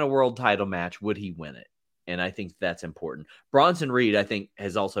put him in a world title match, would he win it? And I think that's important. Bronson Reed, I think,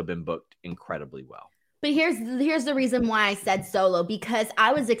 has also been booked incredibly well. But here's the reason why I said Solo, because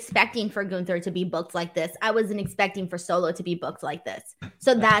I was expecting for Gunther to be booked like this. I wasn't expecting for Solo to be booked like this.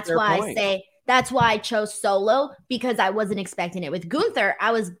 So that's why I say that's why I chose Solo, because I wasn't expecting it. With Gunther,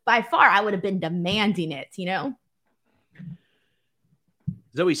 I would have been demanding it, you know?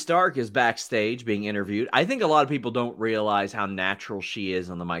 Zoe Stark is backstage being interviewed. I think a lot of people don't realize how natural she is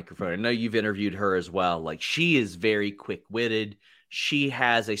on the microphone. I know you've interviewed her as well. Like, she is very quick-witted. She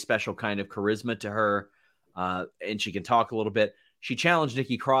has a special kind of charisma to her, and she can talk a little bit. She challenged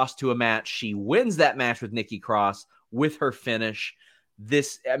Nikki Cross to a match. She wins that match with Nikki Cross with her finish.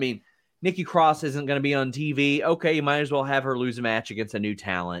 Nikki Cross isn't going to be on TV. Okay, you might as well have her lose a match against a new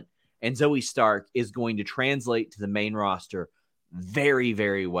talent. And Zoe Stark is going to translate to the main roster very,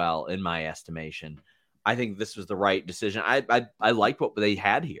 very well, in my estimation. I think this was the right decision. I liked what they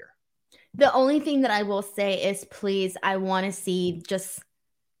had here. The only thing that I will say is, please, I want to see, just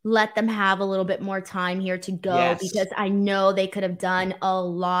let them have a little bit more time here to go. Yes. Because I know they could have done a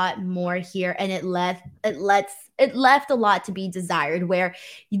lot more here, and it left a lot to be desired, where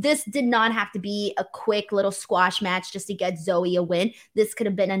this did not have to be a quick little squash match just to get Zoe a win. This could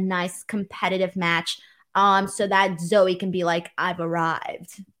have been a nice competitive match, so that Zoe can be like, I've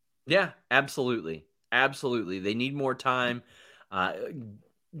arrived. Yeah, absolutely. Absolutely. They need more time.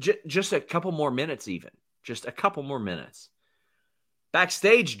 Just a couple more minutes, even. Just a couple more minutes.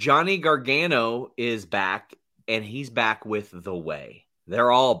 Backstage, Johnny Gargano is back, and he's back with The Way. They're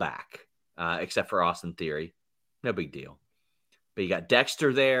all back, except for Austin Theory. No big deal. But you got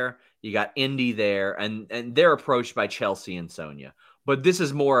Dexter there, you got Indy there, and they're approached by Chelsea and Sonya. But this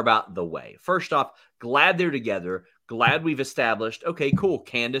is more about The Way. First off, glad they're together. Glad we've established, okay, cool,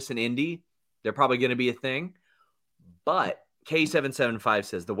 Candice and Indy, they're probably going to be a thing. But K775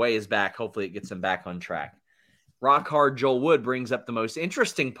 says The Way is back. Hopefully it gets them back on track. Rock Hard Joel Wood brings up the most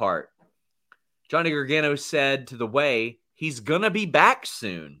interesting part. Johnny Gargano said to The Way, he's going to be back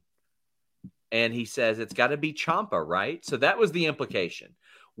soon. And he says it's got to be Ciampa, right? So that was the implication,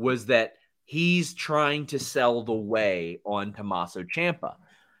 was that he's trying to sell The Way on Tommaso Ciampa.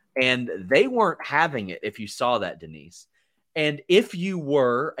 And they weren't having it, if you saw that, Denise. And if you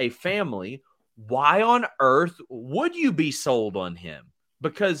were a family, why on earth would you be sold on him?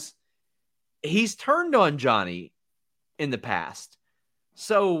 Because he's turned on Johnny in the past.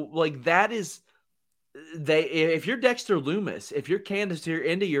 So, like, that is... if you're Dexter Lumis, if you're Candice here,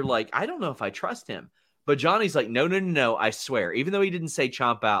 Indy, you're like, I don't know if I trust him. But Johnny's like, no, I swear. Even though he didn't say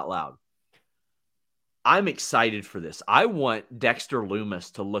Ciampa out loud. I'm excited for this. I want Dexter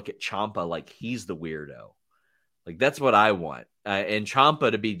Lumis to look at Ciampa like he's the weirdo. Like, that's what I want. And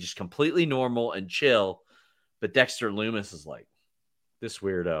Ciampa to be just completely normal and chill. But Dexter Lumis is like, this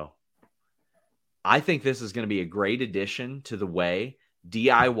weirdo. I think this is going to be a great addition to The Way.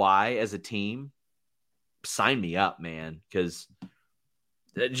 DIY as a team. Sign me up, man. Because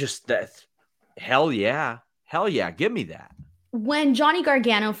just that. Hell yeah. Give me that. When Johnny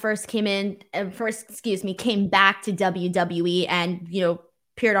Gargano came back to WWE and,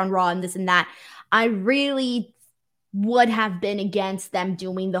 appeared on Raw and this and that, I really would have been against them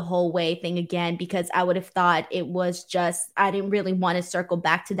doing the whole Way thing again, because I would have thought it was just, I didn't really want to circle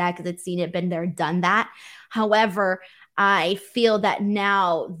back to that because I'd seen it, been there, done that. However, I feel that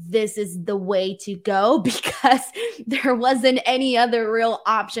now this is the way to go, because there wasn't any other real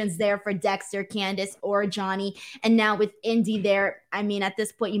options there for Dexter, Candice, or Johnny. And now with Indy there, I mean, at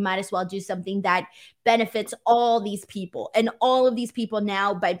this point, you might as well do something that benefits all these people. And all of these people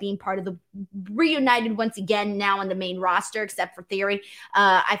now, by being part of the reunited once again now on the main roster, except for Theory,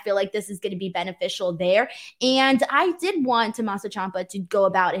 I feel like this is going to be beneficial there. And I did want Tommaso Ciampa to go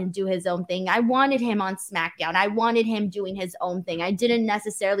about and do his own thing. I wanted him on SmackDown. I wanted him doing his own thing. I didn't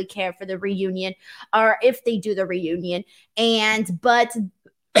necessarily care for the reunion, or if they do the reunion. But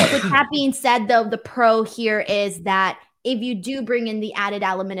with that being said, though, the pro here is that if you do bring in the added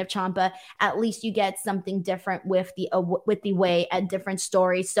element of Ciampa, at least you get something different with the Way, a different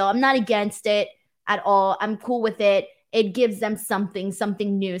story. So I'm not against it at all. I'm cool with it. It gives them something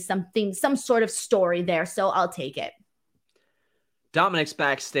new, some sort of story there. So I'll take it. Dominic's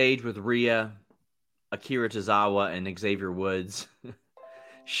backstage with Rhea, Akira Tozawa, and Xavier Woods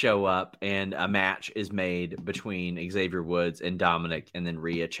show up, and a match is made between Xavier Woods and Dominic, and then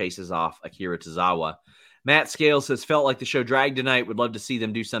Rhea chases off Akira Tozawa. Matt Scales says, felt like the show dragged tonight. Would love to see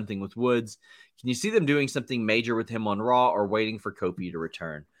them do something with Woods. Can you see them doing something major with him on Raw, or waiting for Kofi to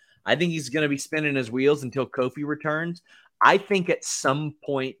return? I think he's going to be spinning his wheels until Kofi returns. I think at some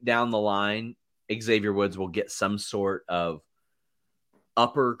point down the line, Xavier Woods will get some sort of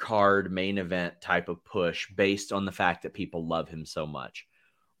upper card main event type of push based on the fact that people love him so much.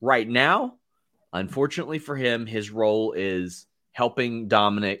 Right now, unfortunately for him, his role is helping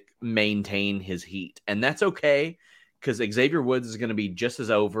Dominic maintain his heat. And that's okay, because Xavier Woods is going to be just as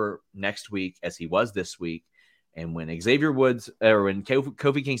over next week as he was this week. And when Xavier Woods, or when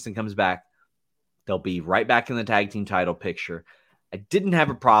Kofi Kingston comes back, they'll be right back in the tag team title picture. I didn't have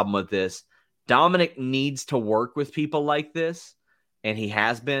a problem with this. Dominic needs to work with people like this, and he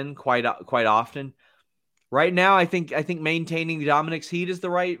has been quite often. Right now, I think maintaining Dominic's heat is the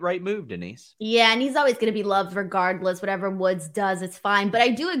right move, Denise. Yeah, and he's always going to be loved regardless. Whatever Woods does, it's fine. But I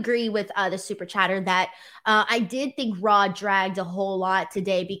do agree with the super chatter that I did think Raw dragged a whole lot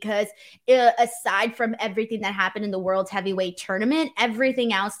today, because aside from everything that happened in the World Heavyweight Tournament,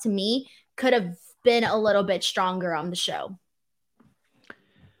 everything else to me could have been a little bit stronger on the show.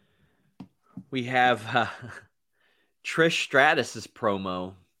 We have Trish Stratus's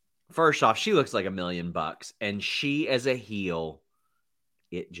promo. First off, she looks like $1 million, and she as a heel,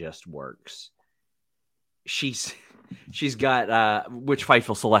 it just works. She's got which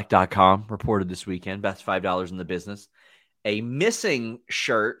FightfulSelect.com reported this weekend, best $5 in the business, a missing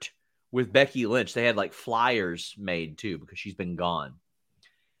shirt with Becky Lynch. They had like flyers made too, because she's been gone.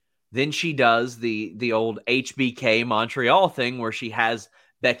 Then she does the old HBK Montreal thing where she has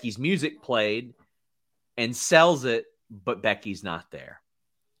Becky's music played and sells it, but Becky's not there.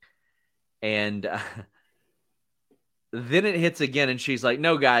 And then it hits again, and she's like,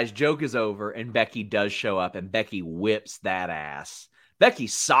 no, guys, joke is over. And Becky does show up, and Becky whips that ass. Becky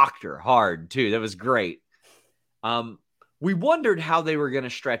socked her hard, too. That was great. We wondered how they were going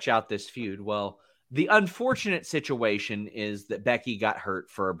to stretch out this feud. Well, the unfortunate situation is that Becky got hurt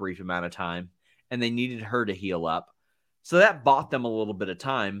for a brief amount of time, and they needed her to heal up. So that bought them a little bit of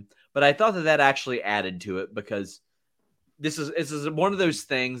time. But I thought that actually added to it, because this is one of those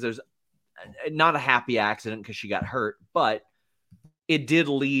things. There's not a happy accident because she got hurt, but it did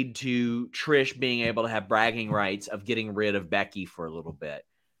lead to Trish being able to have bragging rights of getting rid of Becky for a little bit.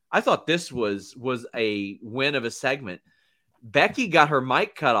 I thought this was a win of a segment. Becky got her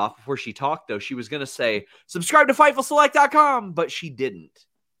mic cut off before she talked, though. She was going to say, subscribe to FightfulSelect.com, but she didn't.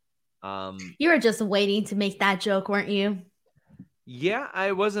 You were just waiting to make that joke, weren't you? Yeah,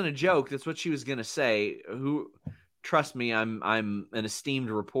 it wasn't a joke. That's what she was going to say. Trust me, I'm an esteemed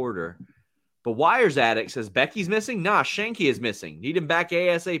reporter. But Wires Addict says Becky's missing. Nah, Shanky is missing. Need him back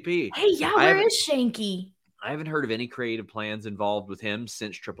ASAP. Hey, yeah, where is Shanky? I haven't heard of any creative plans involved with him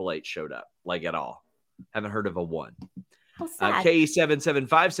since Triple H showed up, like at all. Haven't heard of a one. How sad.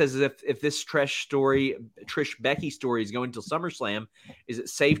 KE775 says if this Trish Becky story is going till SummerSlam, is it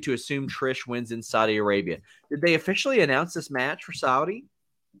safe to assume Trish wins in Saudi Arabia? Did they officially announce this match for Saudi?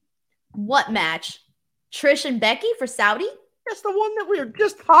 What match? Trish and Becky for Saudi? That's the one that we were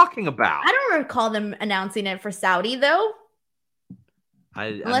just talking about. I don't recall them announcing it for Saudi, though.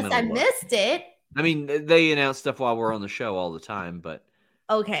 Unless I missed it. I mean, they announce stuff while we're on the show all the time, but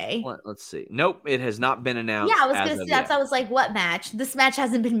okay. Let's see. Nope, it has not been announced. Yeah, I was going to say that. So I was like, what match? This match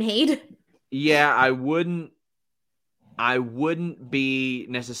hasn't been made. Yeah, I wouldn't be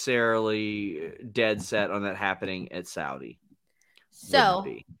necessarily dead set on that happening at Saudi. So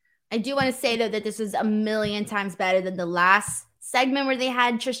I do want to say, though, that this was a million times better than the last segment where they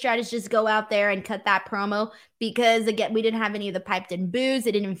had Trish Stratus just go out there and cut that promo, because, again, we didn't have any of the piped in boos.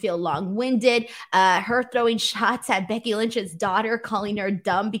 It didn't feel long-winded. Her throwing shots at Becky Lynch's daughter, calling her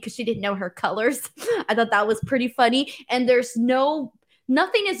dumb because she didn't know her colors. I thought that was pretty funny. And there's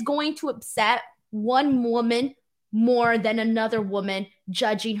nothing is going to upset one woman more than another woman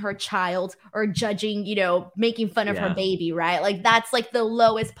judging her child or judging, making fun of her baby, right? Like, that's like the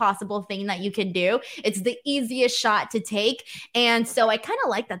lowest possible thing that you can do. It's the easiest shot to take. And so I kind of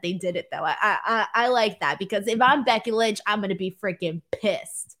like that they did it, though. I like that, because if I'm Becky Lynch, I'm going to be freaking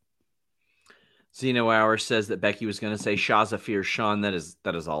pissed. Zeno Hour says that Becky was going to say Shaza fears Sean. That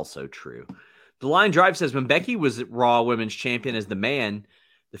is also true. The Line Drive says when Becky was Raw Women's Champion as the man,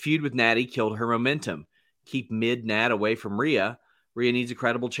 the feud with Natty killed her momentum. Keep mid-Nat away from Rhea. Rhea needs a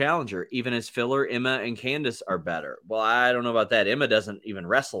credible challenger. Even as filler, Emma and Candice are better. Well, I don't know about that. Emma doesn't even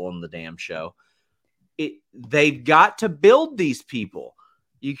wrestle on the damn show. They've got to build these people.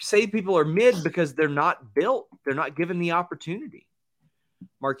 You say people are mid because they're not built. They're not given the opportunity.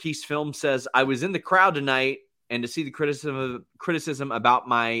 Marquise Film says, I was in the crowd tonight, and to see the criticism about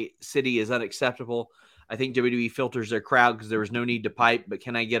my city is unacceptable. I think WWE filters their crowd because there was no need to pipe, but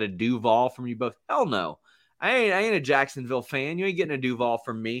can I get a Duval from you both? Hell no. I ain't a Jacksonville fan. You ain't getting a Duval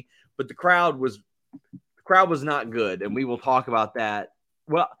from me. But the crowd was not good, and we will talk about that.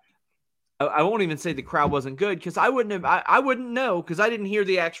 Well, I won't even say the crowd wasn't good because I wouldn't know because I didn't hear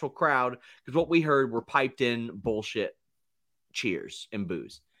the actual crowd because what we heard were piped in bullshit cheers and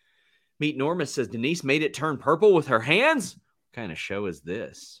boos. Meet Norma says Denise made it turn purple with her hands. What kind of show is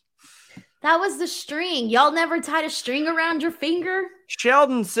this? That was the string. Y'all never tied a string around your finger?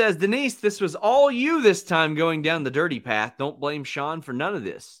 Sheldon says, Denise, this was all you this time going down the dirty path. Don't blame Sean for none of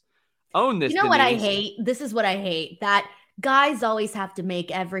this. Own this, You know Denise. what I hate? This is what I hate. That guys always have to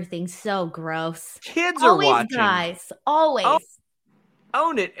make everything so gross. Kids always are watching. Guys, always.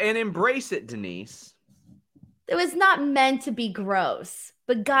 Own it and embrace it, Denise. It was not meant to be gross,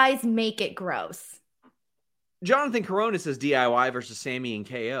 but guys make it gross. Jonathan Corona says DIY versus Sammy and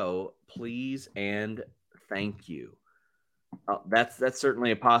KO. Please and thank you. That's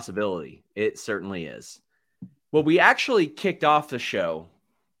certainly a possibility. It certainly is. Well, we actually kicked off the show,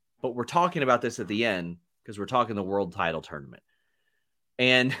 but we're talking about this at the end because we're talking the world title tournament.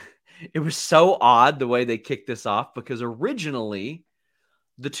 And it was so odd the way they kicked this off because originally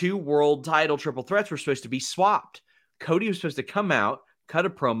the two world title triple threats were supposed to be swapped. Cody was supposed to come out, cut a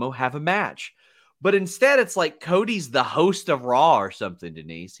promo, have a match. But instead, it's like Cody's the host of Raw or something,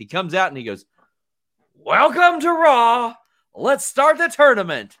 Denise. He comes out and he goes, "Welcome to Raw. Let's start the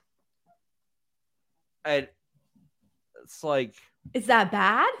tournament." And it's like... Is that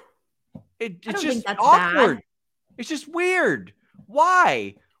bad? It's I don't just think that's awkward. bad. It's just weird.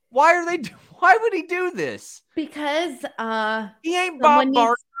 Why? Why would he do this? Because he ain't Bob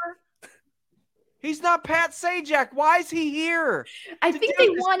Barker. He's not Pat Sajak. Why is he here? I think they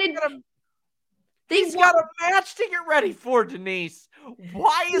wanted... He's got a match to get ready for, Denise.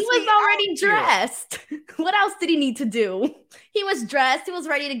 Why is he was already dressed? What else did he need to do? He was dressed. He was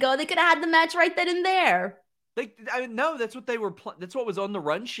ready to go. They could have had the match right then and there. No, that's what they were. That's what was on the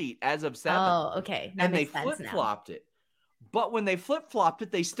run sheet as of 7. Oh, okay. That and they makes sense flip-flopped it. But when they flip-flopped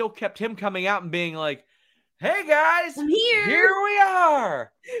it, they still kept him coming out and being like, "Hey guys, I'm here. Here we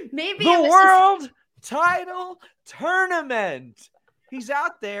are. Maybe the world title tournament." He's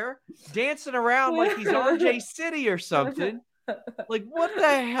out there dancing around like he's RJ City or something. Like, what the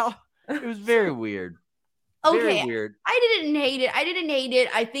hell? It was very weird. Okay, very weird. I didn't hate it.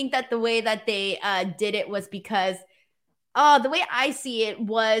 I think that the way that they did it was because the way I see it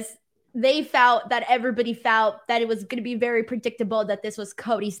was they felt that everybody felt that it was going to be very predictable that this was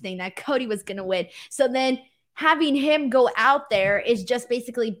Cody's thing, that Cody was going to win. So then having him go out there is just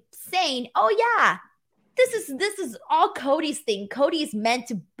basically saying, oh, yeah. This is all Cody's thing. Cody's meant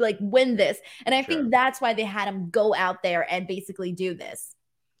to like win this. And I think that's why they had him go out there and basically do this.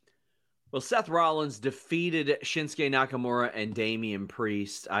 Well, Seth Rollins defeated Shinsuke Nakamura and Damian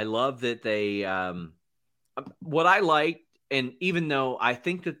Priest. I love that they what I liked, and even though I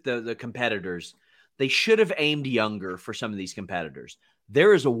think that the competitors, they should have aimed younger for some of these competitors.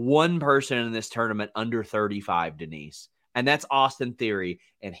 There is one person in this tournament under 35, Denise. And that's Austin Theory,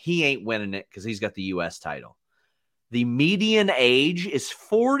 and he ain't winning it because he's got the U.S. title. The median age is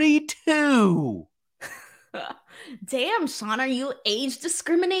 42. Damn, Sean, are you age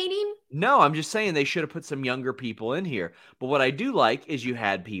discriminating? No, I'm just saying they should have put some younger people in here. But what I do like is you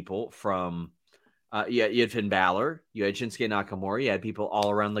had people from, you had Finn Balor, you had Shinsuke Nakamura, you had people all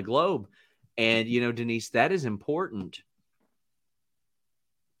around the globe. And, Denise, that is important.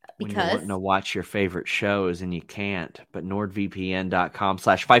 When you're wanting to watch your favorite shows and you can't, but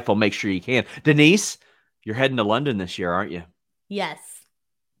nordvpn.com/Fightful, make sure you can. Denise, you're heading to London this year, aren't you? Yes.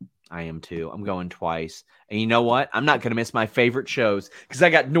 I am too. I'm going twice. And you know what? I'm not going to miss my favorite shows because I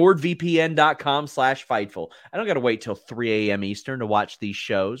got nordvpn.com/Fightful. I don't got to wait till 3 a.m. Eastern to watch these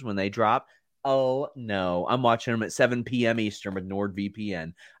shows when they drop. Oh, no. I'm watching them at 7 p.m. Eastern with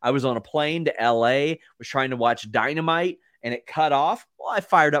NordVPN. I was on a plane to L.A., was trying to watch Dynamite, and it cut off. Well, I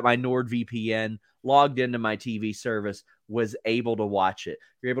fired up my NordVPN, logged into my TV service, was able to watch it.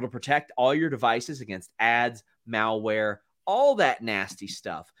 You're able to protect all your devices against ads, malware, all that nasty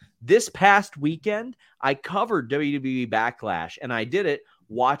stuff. This past weekend, I covered WWE Backlash, and I did it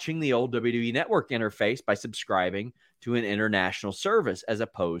watching the old WWE Network interface by subscribing to an international service as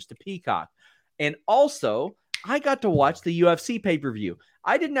opposed to Peacock. And also, I got to watch the UFC pay-per-view.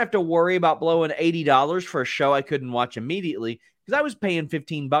 I didn't have to worry about blowing $80 for a show I couldn't watch immediately because I was paying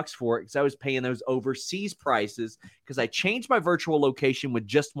 $15 for it because I was paying those overseas prices because I changed my virtual location with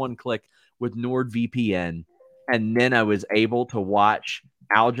just one click with NordVPN. And then I was able to watch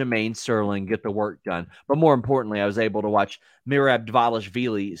Aljamain Sterling get the work done. But more importantly, I was able to watch Mirab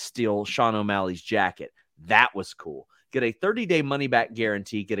Dvalishvili steal Sean O'Malley's jacket. That was cool. Get a 30-day money-back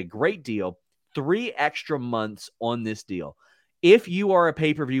guarantee. Get a great deal. 3 extra months on this deal. If you are a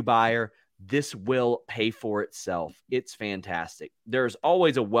pay-per-view buyer, This will pay for itself. It's fantastic. There's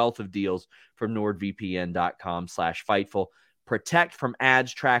always a wealth of deals from nordvpn.com/Fightful. Protect from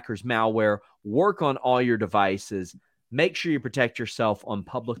ads, trackers, malware. Work on all your devices. Make sure you protect yourself on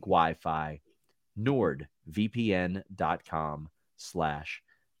public Wi-Fi.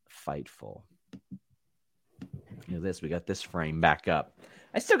 nordvpn.com/Fightful. Look at this. We got this frame back up.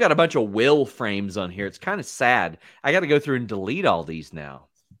 I still got a bunch of Will frames on here. It's kind of sad. I got to go through and delete all these now.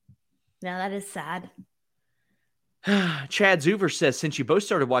 Yeah, that is sad. Chad Zuver says, since you both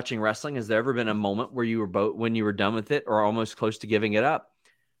started watching wrestling, has there ever been a moment where you were both when you were done with it or almost close to giving it up?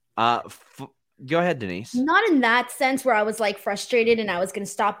 Go ahead, Denise. Not in that sense where I was like frustrated and I was going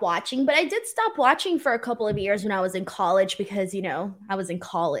to stop watching, but I did stop watching for a couple of years when I was in college because, you know, I was in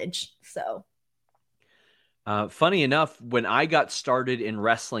college. So funny enough, when I got started in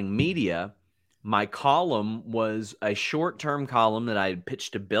wrestling media, my column was a short-term column that I had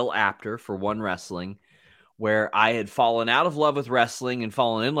pitched to Bill Apter for One Wrestling, where I had fallen out of love with wrestling and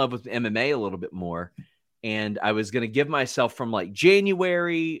fallen in love with MMA a little bit more. And I was going to give myself from like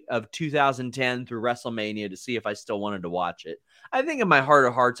January of 2010 through WrestleMania to see if I still wanted to watch it. I think in my heart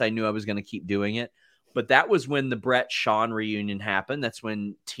of hearts, I knew I was going to keep doing it. But that was when the Brett Shawn reunion happened. That's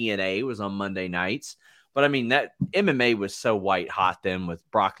when TNA was on Monday nights. But I mean, that MMA was so white hot then with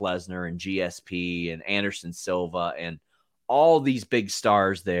Brock Lesnar and GSP and Anderson Silva and all these big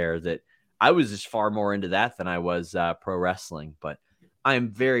stars there that I was just far more into that than I was pro wrestling. But I'm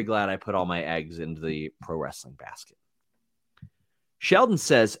very glad I put all my eggs into the pro wrestling basket. Sheldon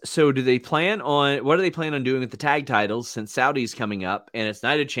says, so what do they plan on doing with the tag titles since Saudi's coming up and it's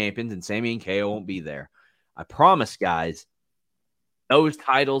Night of Champions and Sami and KO won't be there? I promise, guys, those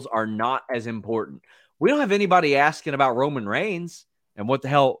titles are not as important. We don't have anybody asking about Roman Reigns and who the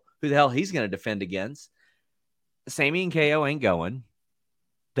hell he's going to defend against. Sami and KO ain't going.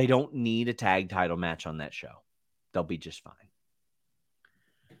 They don't need a tag title match on that show. They'll be just fine.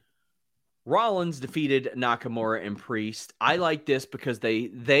 Rollins defeated Nakamura and Priest. I like this because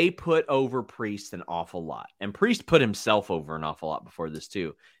they put over Priest an awful lot. And Priest put himself over an awful lot before this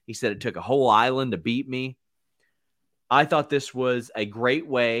too. He said it took a whole island to beat me. I thought this was a great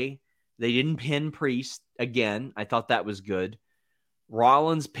way. They didn't pin Priest again. I thought that was good.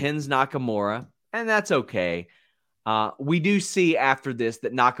 Rollins pins Nakamura, and that's okay. We do see after this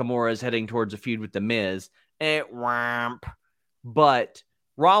that Nakamura is heading towards a feud with The Miz. But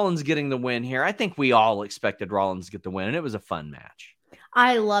Rollins getting the win here. I think we all expected Rollins to get the win, and it was a fun match.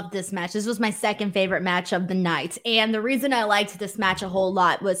 I loved this match. This was my second favorite match of the night. And the reason I liked this match a whole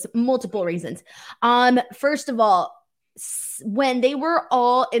lot was multiple reasons. First of all, when they were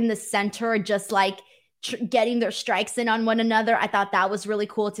all in the center, just like getting their strikes in on one another, I thought that was really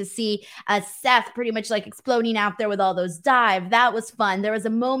cool to see. Seth pretty much like exploding out there with all those dives. That was fun. There was a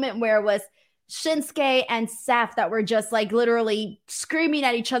moment where it was Shinsuke and Seth that were just like literally screaming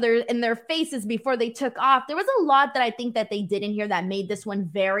at each other in their faces before they took off. There was a lot that I think that they did in here that made this one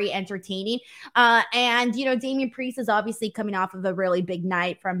very entertaining. And, you know, Damian Priest is obviously coming off of a really big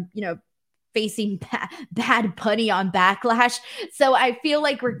night from, you know, facing bad Bunny on Backlash. So I feel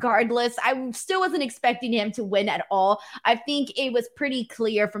like regardless, I still wasn't expecting him to win at all. I think it was pretty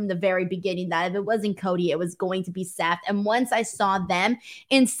clear from the very beginning that if it wasn't Cody, it was going to be Seth. And once I saw them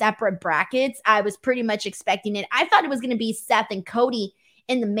in separate brackets, I was pretty much expecting it. I thought it was going to be Seth and Cody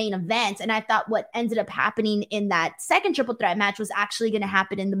in the main event. And I thought what ended up happening in that second triple threat match was actually going to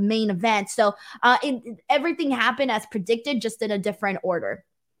happen in the main event. So everything happened as predicted, just in a different order.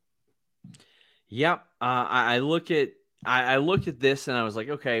 Yep. I looked at this and I was like,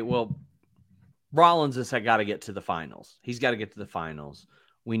 okay, well, Rollins has got to get to the finals. He's got to get to the finals.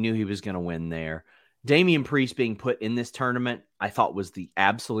 We knew he was going to win there. Damian Priest being put in this tournament, I thought was the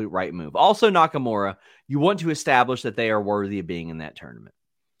absolute right move. Also, Nakamura, you want to establish that they are worthy of being in that tournament.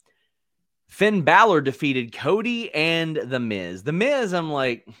 Finn Balor defeated Cody and The Miz. The Miz, I'm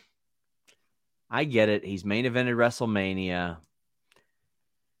like, I get it. He's main evented WrestleMania.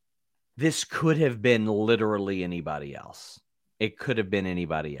 This could have been literally anybody else. It could have been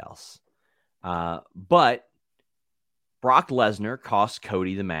anybody else. But Brock Lesnar cost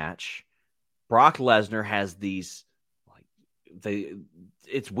Cody the match. Brock Lesnar has these,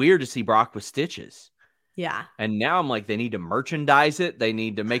 it's weird to see Brock with stitches. Yeah. And now I'm like, they need to merchandise it. They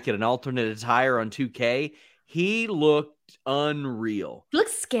need to make it an alternate attire on 2K. He looked unreal. He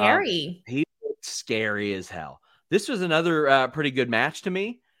looks scary. He looked scary as hell. This was another pretty good match to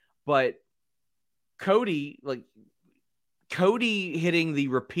me. But Cody hitting the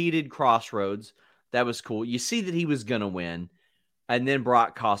repeated crossroads, that was cool. You see that he was going to win, and then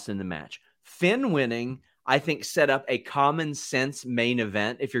Brock cost in the match. Finn winning, I think set up a common sense main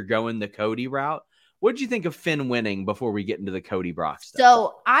event if you're going the Cody route. What did you think of Finn winning before we get into the Cody Brock stuff?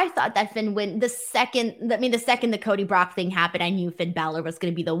 So I thought that Finn win the second the Cody Brock thing happened, I knew Finn Balor was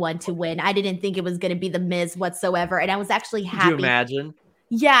going to be the one to win. I didn't think it was going to be the Miz whatsoever. And I was actually happy. Could you imagine?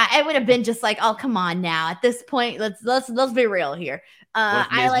 Yeah, it would have been just like, oh, come on now. At this point, let's be real here. What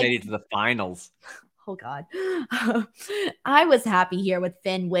if Miz made it to the finals? Oh, God. I was happy here with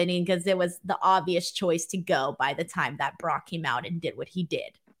Finn winning because it was the obvious choice to go by the time that Brock came out and did what he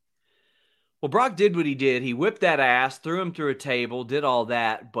did. Well, Brock did what he did. He whipped that ass, threw him through a table, did all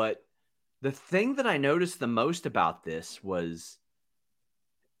that. But the thing that I noticed the most about this was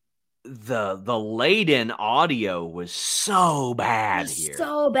the laid-in audio was so bad here.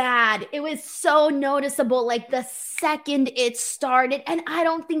 So bad. It was so noticeable, like the second it started, and I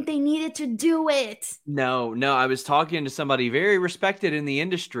don't think they needed to do it. No. I was talking to somebody very respected in the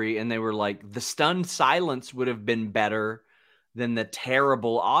industry, and they were like, the stunned silence would have been better than the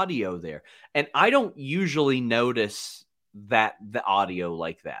terrible audio there. And I don't usually notice the audio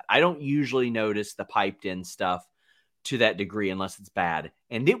like that. I don't usually notice the piped in stuff to that degree unless it's bad.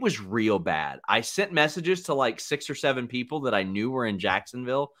 And it was real bad. I sent messages to like 6 or 7 people that I knew were in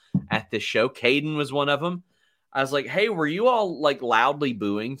Jacksonville at this show. Caden was one of them. I was like, hey, were you all like loudly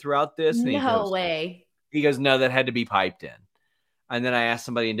booing throughout this? And no way. He goes, no, that had to be piped in. And then I asked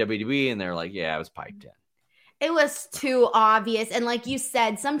somebody in WWE and they're like, yeah, it was piped in. It was too obvious. And like you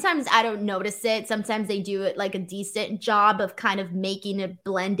said, sometimes I don't notice it. Sometimes they do it like a decent job of kind of making it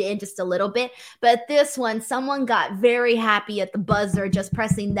blend in just a little bit. But this one, someone got very happy at the buzzer just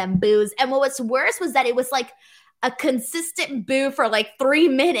pressing them boos. And what was worse was that it was like a consistent boo for like 3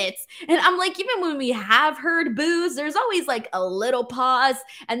 minutes. And I'm like, even when we have heard boos, there's always like a little pause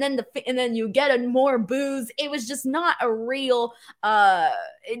and then you get a more boos. It was just not a real,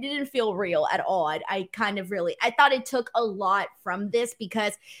 it didn't feel real at all. I thought it took a lot from this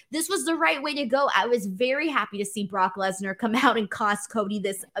because this was the right way to go. I was very happy to see Brock Lesnar come out and cost Cody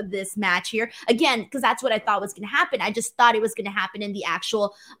this match here. Again, because that's what I thought was going to happen. I just thought it was going to happen in the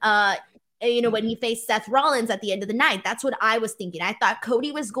actual, when he faced Seth Rollins at the end of the night. That's what I was thinking. I thought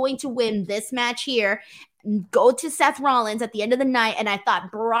Cody was going to win this match here, go to Seth Rollins at the end of the night, and I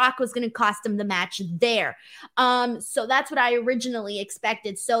thought Brock was going to cost him the match there. So that's what I originally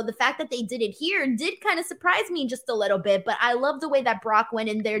expected. So the fact that they did it here did kind of surprise me just a little bit, but I love the way that Brock went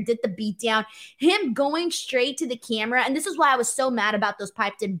in there, did the beatdown, him going straight to the camera, and this is why I was so mad about those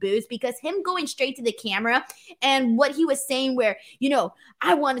piped in boos, because him going straight to the camera and what he was saying where,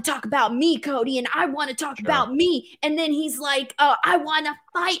 I want to talk about me, Cody, and I want to talk about me, and then he's like, I want to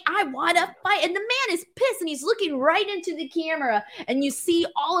fight, and the man is pissed, and he's looking right into the camera, and you see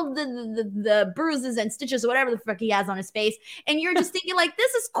all of the bruises and stitches or whatever the fuck he has on his face, and you're just thinking like,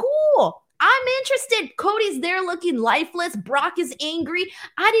 this is cool. I'm interested. Cody's there looking lifeless. Brock is angry.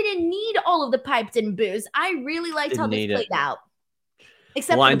 I didn't need all of the piped in boos. I really liked how this played out.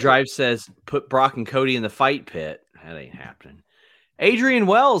 Except Line Drive says, put Brock and Cody in the fight pit. That ain't happening. Adrian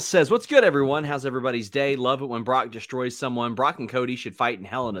Wells says, what's good, everyone? How's everybody's day? Love it when Brock destroys someone. Brock and Cody should fight in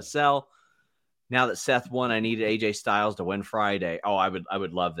Hell in a Cell. Now that Seth won, I needed AJ Styles to win Friday. Oh, I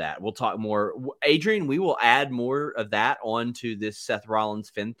would love that. We'll talk more. Adrian, we will add more of that onto this Seth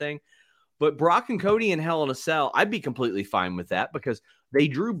Rollins Finn thing. But Brock and Cody in Hell in a Cell, I'd be completely fine with that because they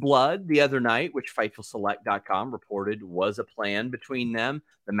drew blood the other night, which FightfulSelect.com reported was a plan between them.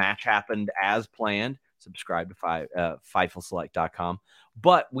 The match happened as planned. Subscribe to FightfulSelect.com.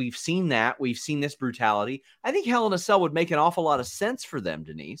 But we've seen that. We've seen this brutality. I think Hell in a Cell would make an awful lot of sense for them,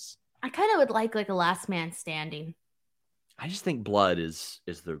 Denise. I kind of would like a last man standing. I just think blood is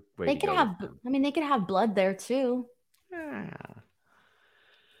the way they could have. They could have blood there too. Yeah.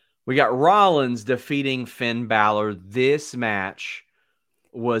 We got Rollins defeating Finn Balor. This match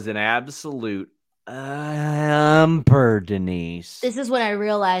was an absolute Denise. This is when I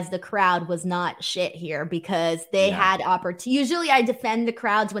realized the crowd was not shit here because they had opportunity. Usually I defend the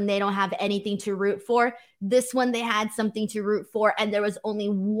crowds when they don't have anything to root for. This one, they had something to root for. And there was only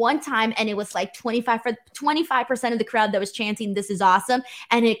one time, and it was like 25% of the crowd that was chanting, "This is awesome."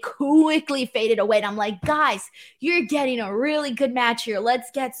 And it quickly faded away. And I'm like, guys, you're getting a really good match here.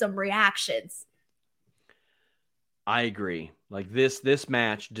 Let's get some reactions. I agree. Like this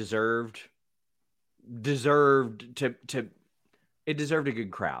match deserved a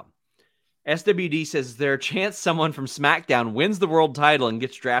good crowd. SWD says, is there a chance someone from SmackDown wins the world title and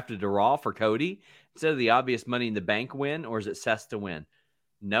gets drafted to Raw for Cody instead of the obvious Money in the Bank win, or is it Seth to win?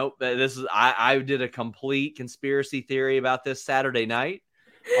 Nope. I did a complete conspiracy theory about this Saturday night.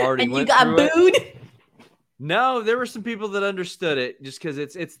 Already and went you got through booed? No, there were some people that understood it just because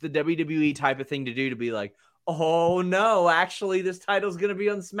it's the WWE type of thing to do, to be like, oh no, actually this title's going to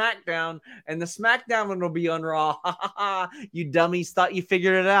be on SmackDown and the SmackDown one will be on Raw. You dummies thought you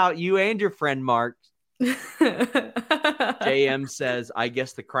figured it out. You and your friend Mark. JM says, I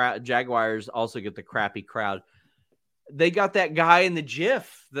guess the Jaguars also get the crappy crowd. They got that guy in the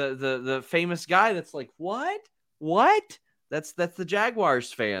GIF, the famous guy that's like, what? That's the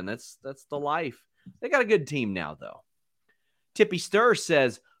Jaguars fan. That's the life. They got a good team now, though. Tippy Stir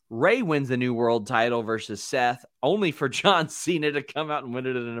says, Ray wins the new world title versus Seth, only for John Cena to come out and win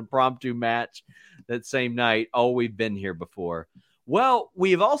it in an impromptu match that same night. Oh, we've been here before. Well,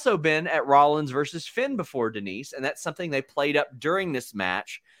 we've also been at Rollins versus Finn before, Denise, and that's something they played up during this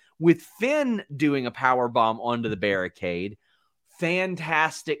match with Finn doing a power bomb onto the barricade.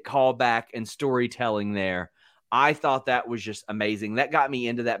 Fantastic callback and storytelling there. I thought that was just amazing. That got me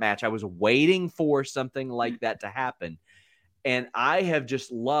into that match. I was waiting for something like that to happen. And I have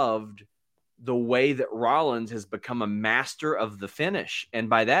just loved the way that Rollins has become a master of the finish. And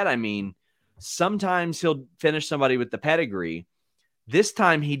by that, I mean, sometimes he'll finish somebody with the pedigree. This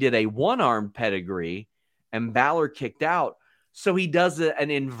time he did a one-armed pedigree and Balor kicked out. So he does an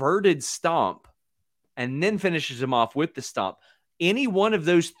inverted stomp and then finishes him off with the stomp. Any one of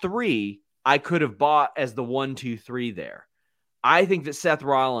those three I could have bought as the 1, 2, 3 there. I think that Seth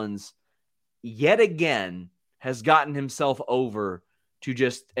Rollins, yet again, has gotten himself over to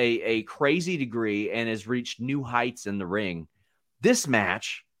just a crazy degree and has reached new heights in the ring. This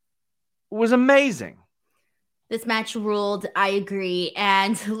match was amazing. This match ruled. I agree.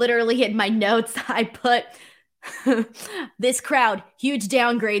 And literally in my notes, I put this crowd, huge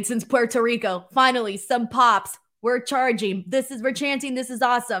downgrade since Puerto Rico. Finally, some pops. We're charging. We're chanting. This is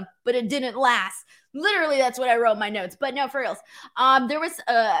awesome. But it didn't last. Literally, that's what I wrote in my notes. But no, for reals. There was,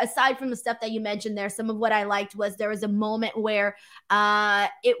 aside from the stuff that you mentioned there, some of what I liked was there was a moment where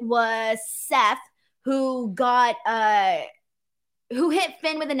it was Seth who got who hit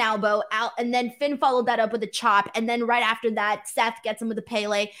Finn with an elbow out, and then Finn followed that up with a chop, and then right after that, Seth gets him with a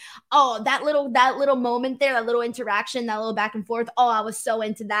Pele. Oh, that little moment there, that little interaction, that little back and forth. Oh, I was so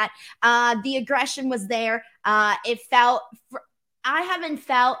into that. The aggression was there. I haven't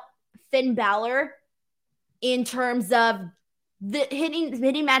felt Finn Balor in terms of the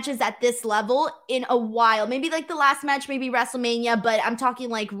hitting matches at this level in a while. Maybe like the last match, maybe WrestleMania, but I'm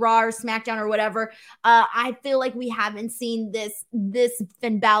talking like Raw or SmackDown or whatever. I feel like we haven't seen this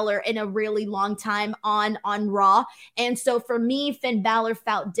Finn Balor in a really long time on Raw. And so for me, Finn Balor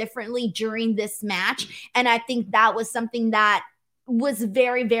felt differently during this match. And I think that was something that was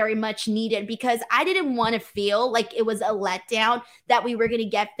very, very much needed, because I didn't want to feel like it was a letdown that we were going to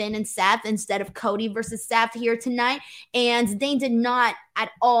get Finn and Seth instead of Cody versus Seth here tonight. And they did not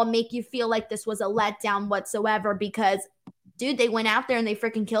at all make you feel like this was a letdown whatsoever, because dude, they went out there and they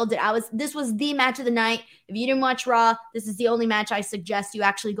freaking killed it. This was the match of the night. If you didn't watch Raw, this is the only match I suggest you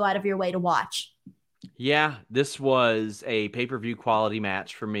actually go out of your way to watch. Yeah, this was a pay-per-view quality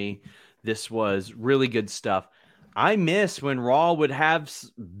match for me. This was really good stuff. I miss when Raw would have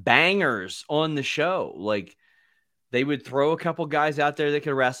bangers on the show. Like, they would throw a couple guys out there that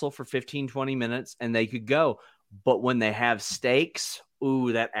could wrestle for 15, 20 minutes and they could go. But when they have stakes,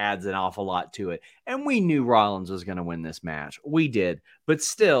 ooh, that adds an awful lot to it. And we knew Rollins was going to win this match. We did. But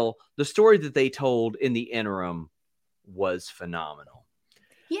still, the story that they told in the interim was phenomenal.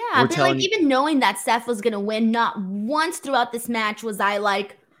 Yeah, even knowing that Seth was going to win, not once throughout this match was I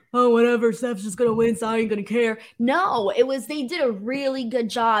like, oh, whatever, Seth's just gonna win, so I ain't gonna care. No, they did a really good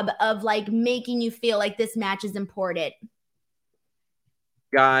job of like making you feel like this match is important.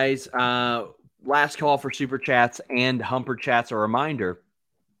 Guys, last call for super chats and humper chats. A reminder,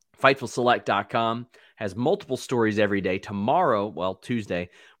 FightfulSelect.com has multiple stories every day. Tomorrow, well, Tuesday,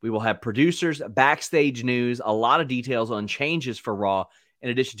 we will have producers, backstage news, a lot of details on changes for Raw,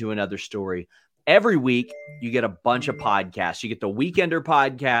 in addition to another story. Every week, you get a bunch of podcasts. You get the Weekender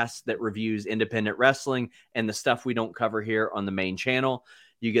podcast that reviews independent wrestling and the stuff we don't cover here on the main channel.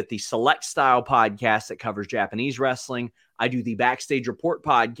 You get the Select Style podcast that covers Japanese wrestling. I do the Backstage Report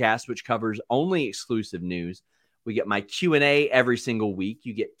podcast, which covers only exclusive news. We get my Q&A every single week.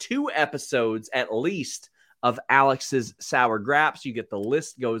 You get 2 episodes at least of Alex's Sour Graps. You get the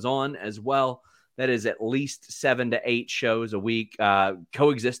list goes on as well. That is at least 7 to 8 shows a week,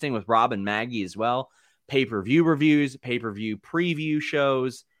 coexisting with Rob and Maggie as well. Pay-per-view reviews, pay-per-view preview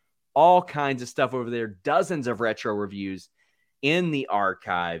shows, all kinds of stuff over there. Dozens of retro reviews in the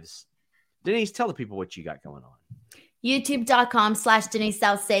archives. Denise, tell the people what you got going on. YouTube.com/Denise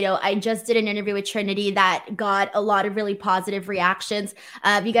Salcedo. I just did an interview with Trinity that got a lot of really positive reactions.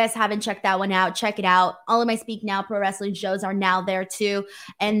 If you guys haven't checked that one out, check it out. All of my Speak Now pro wrestling shows are now there too.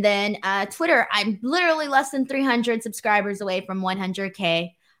 And then Twitter, I'm literally less than 300 subscribers away from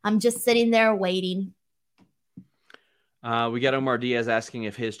 100K. I'm just sitting there waiting. We got Omar Diaz asking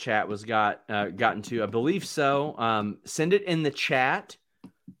if his chat was gotten to. I believe so. Send it in the chat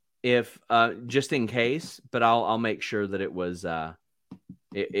if just in case, but I'll make sure that it was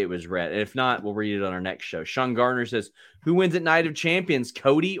it was read. If not, we'll read it on our next show. Sean Garner says, "Who wins at Night of Champions,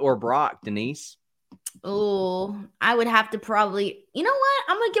 Cody or Brock?" Denise. Oh, I would have to probably. You know what?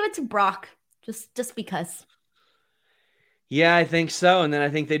 I'm gonna give it to Brock just because. Yeah, I think so. And then I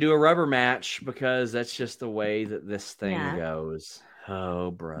think they do a rubber match because that's just the way that this thing goes.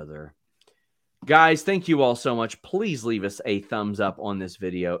 Oh, brother. Guys, thank you all so much. Please leave us a thumbs up on this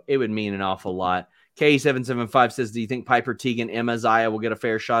video. It would mean an awful lot. K775 says, do you think Piper, Tegan, Emma, Zaya will get a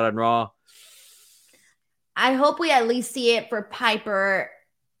fair shot on Raw? I hope we at least see it for Piper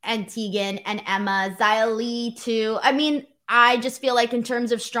and Tegan and Emma. Zaya Lee, too. I mean, I just feel like in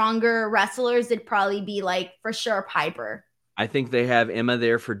terms of stronger wrestlers, it'd probably be like, for sure, Piper. I think they have Emma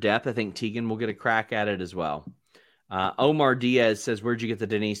there for depth. I think Tegan will get a crack at it as well. Omar Diaz says, where'd you get the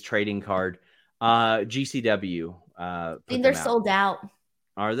Denise trading card? GCW. I think they're sold out.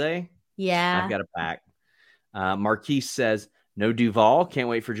 Are they? Yeah. I've got a pack. Marquise says, no Duval. Can't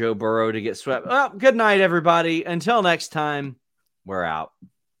wait for Joe Burrow to get swept. Well, good night, everybody. Until next time, we're out.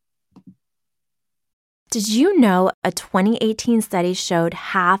 Did you know a 2018 study showed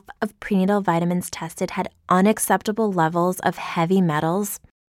half of prenatal vitamins tested had unacceptable levels of heavy metals?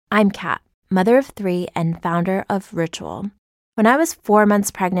 I'm Kat, mother of 3 and founder of Ritual. When I was 4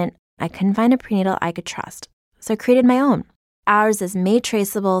 months pregnant, I couldn't find a prenatal I could trust, so I created my own. Ours is made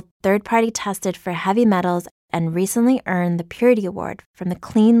traceable, third-party tested for heavy metals, and recently earned the Purity Award from the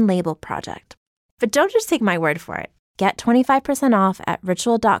Clean Label Project. But don't just take my word for it. Get 25% off at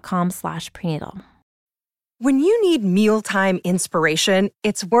ritual.com/prenatal. When you need mealtime inspiration,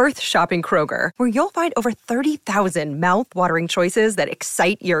 it's worth shopping Kroger, where you'll find over 30,000 mouth-watering choices that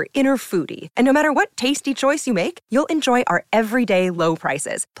excite your inner foodie. And no matter what tasty choice you make, you'll enjoy our everyday low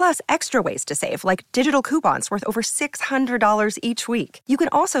prices, plus extra ways to save, like digital coupons worth over $600 each week. You can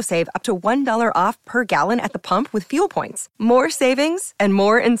also save up to $1 off per gallon at the pump with fuel points. More savings and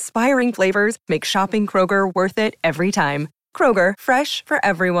more inspiring flavors make shopping Kroger worth it every time. Kroger, fresh for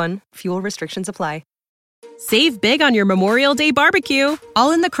everyone. Fuel restrictions apply. Save big on your Memorial Day barbecue, all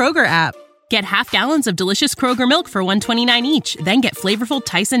in the Kroger app. Get half gallons of delicious Kroger milk for $1.29 each. Then get flavorful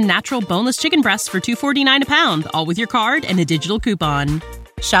Tyson natural boneless chicken breasts for $2.49 a pound, all with your card and a digital coupon.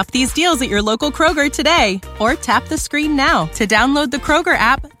 Shop these deals at your local Kroger today, or tap the screen now to download the Kroger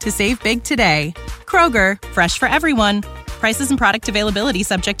app to save big today. Kroger, fresh for everyone. Prices and product availability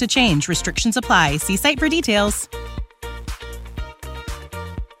subject to change. Restrictions apply. See site for details.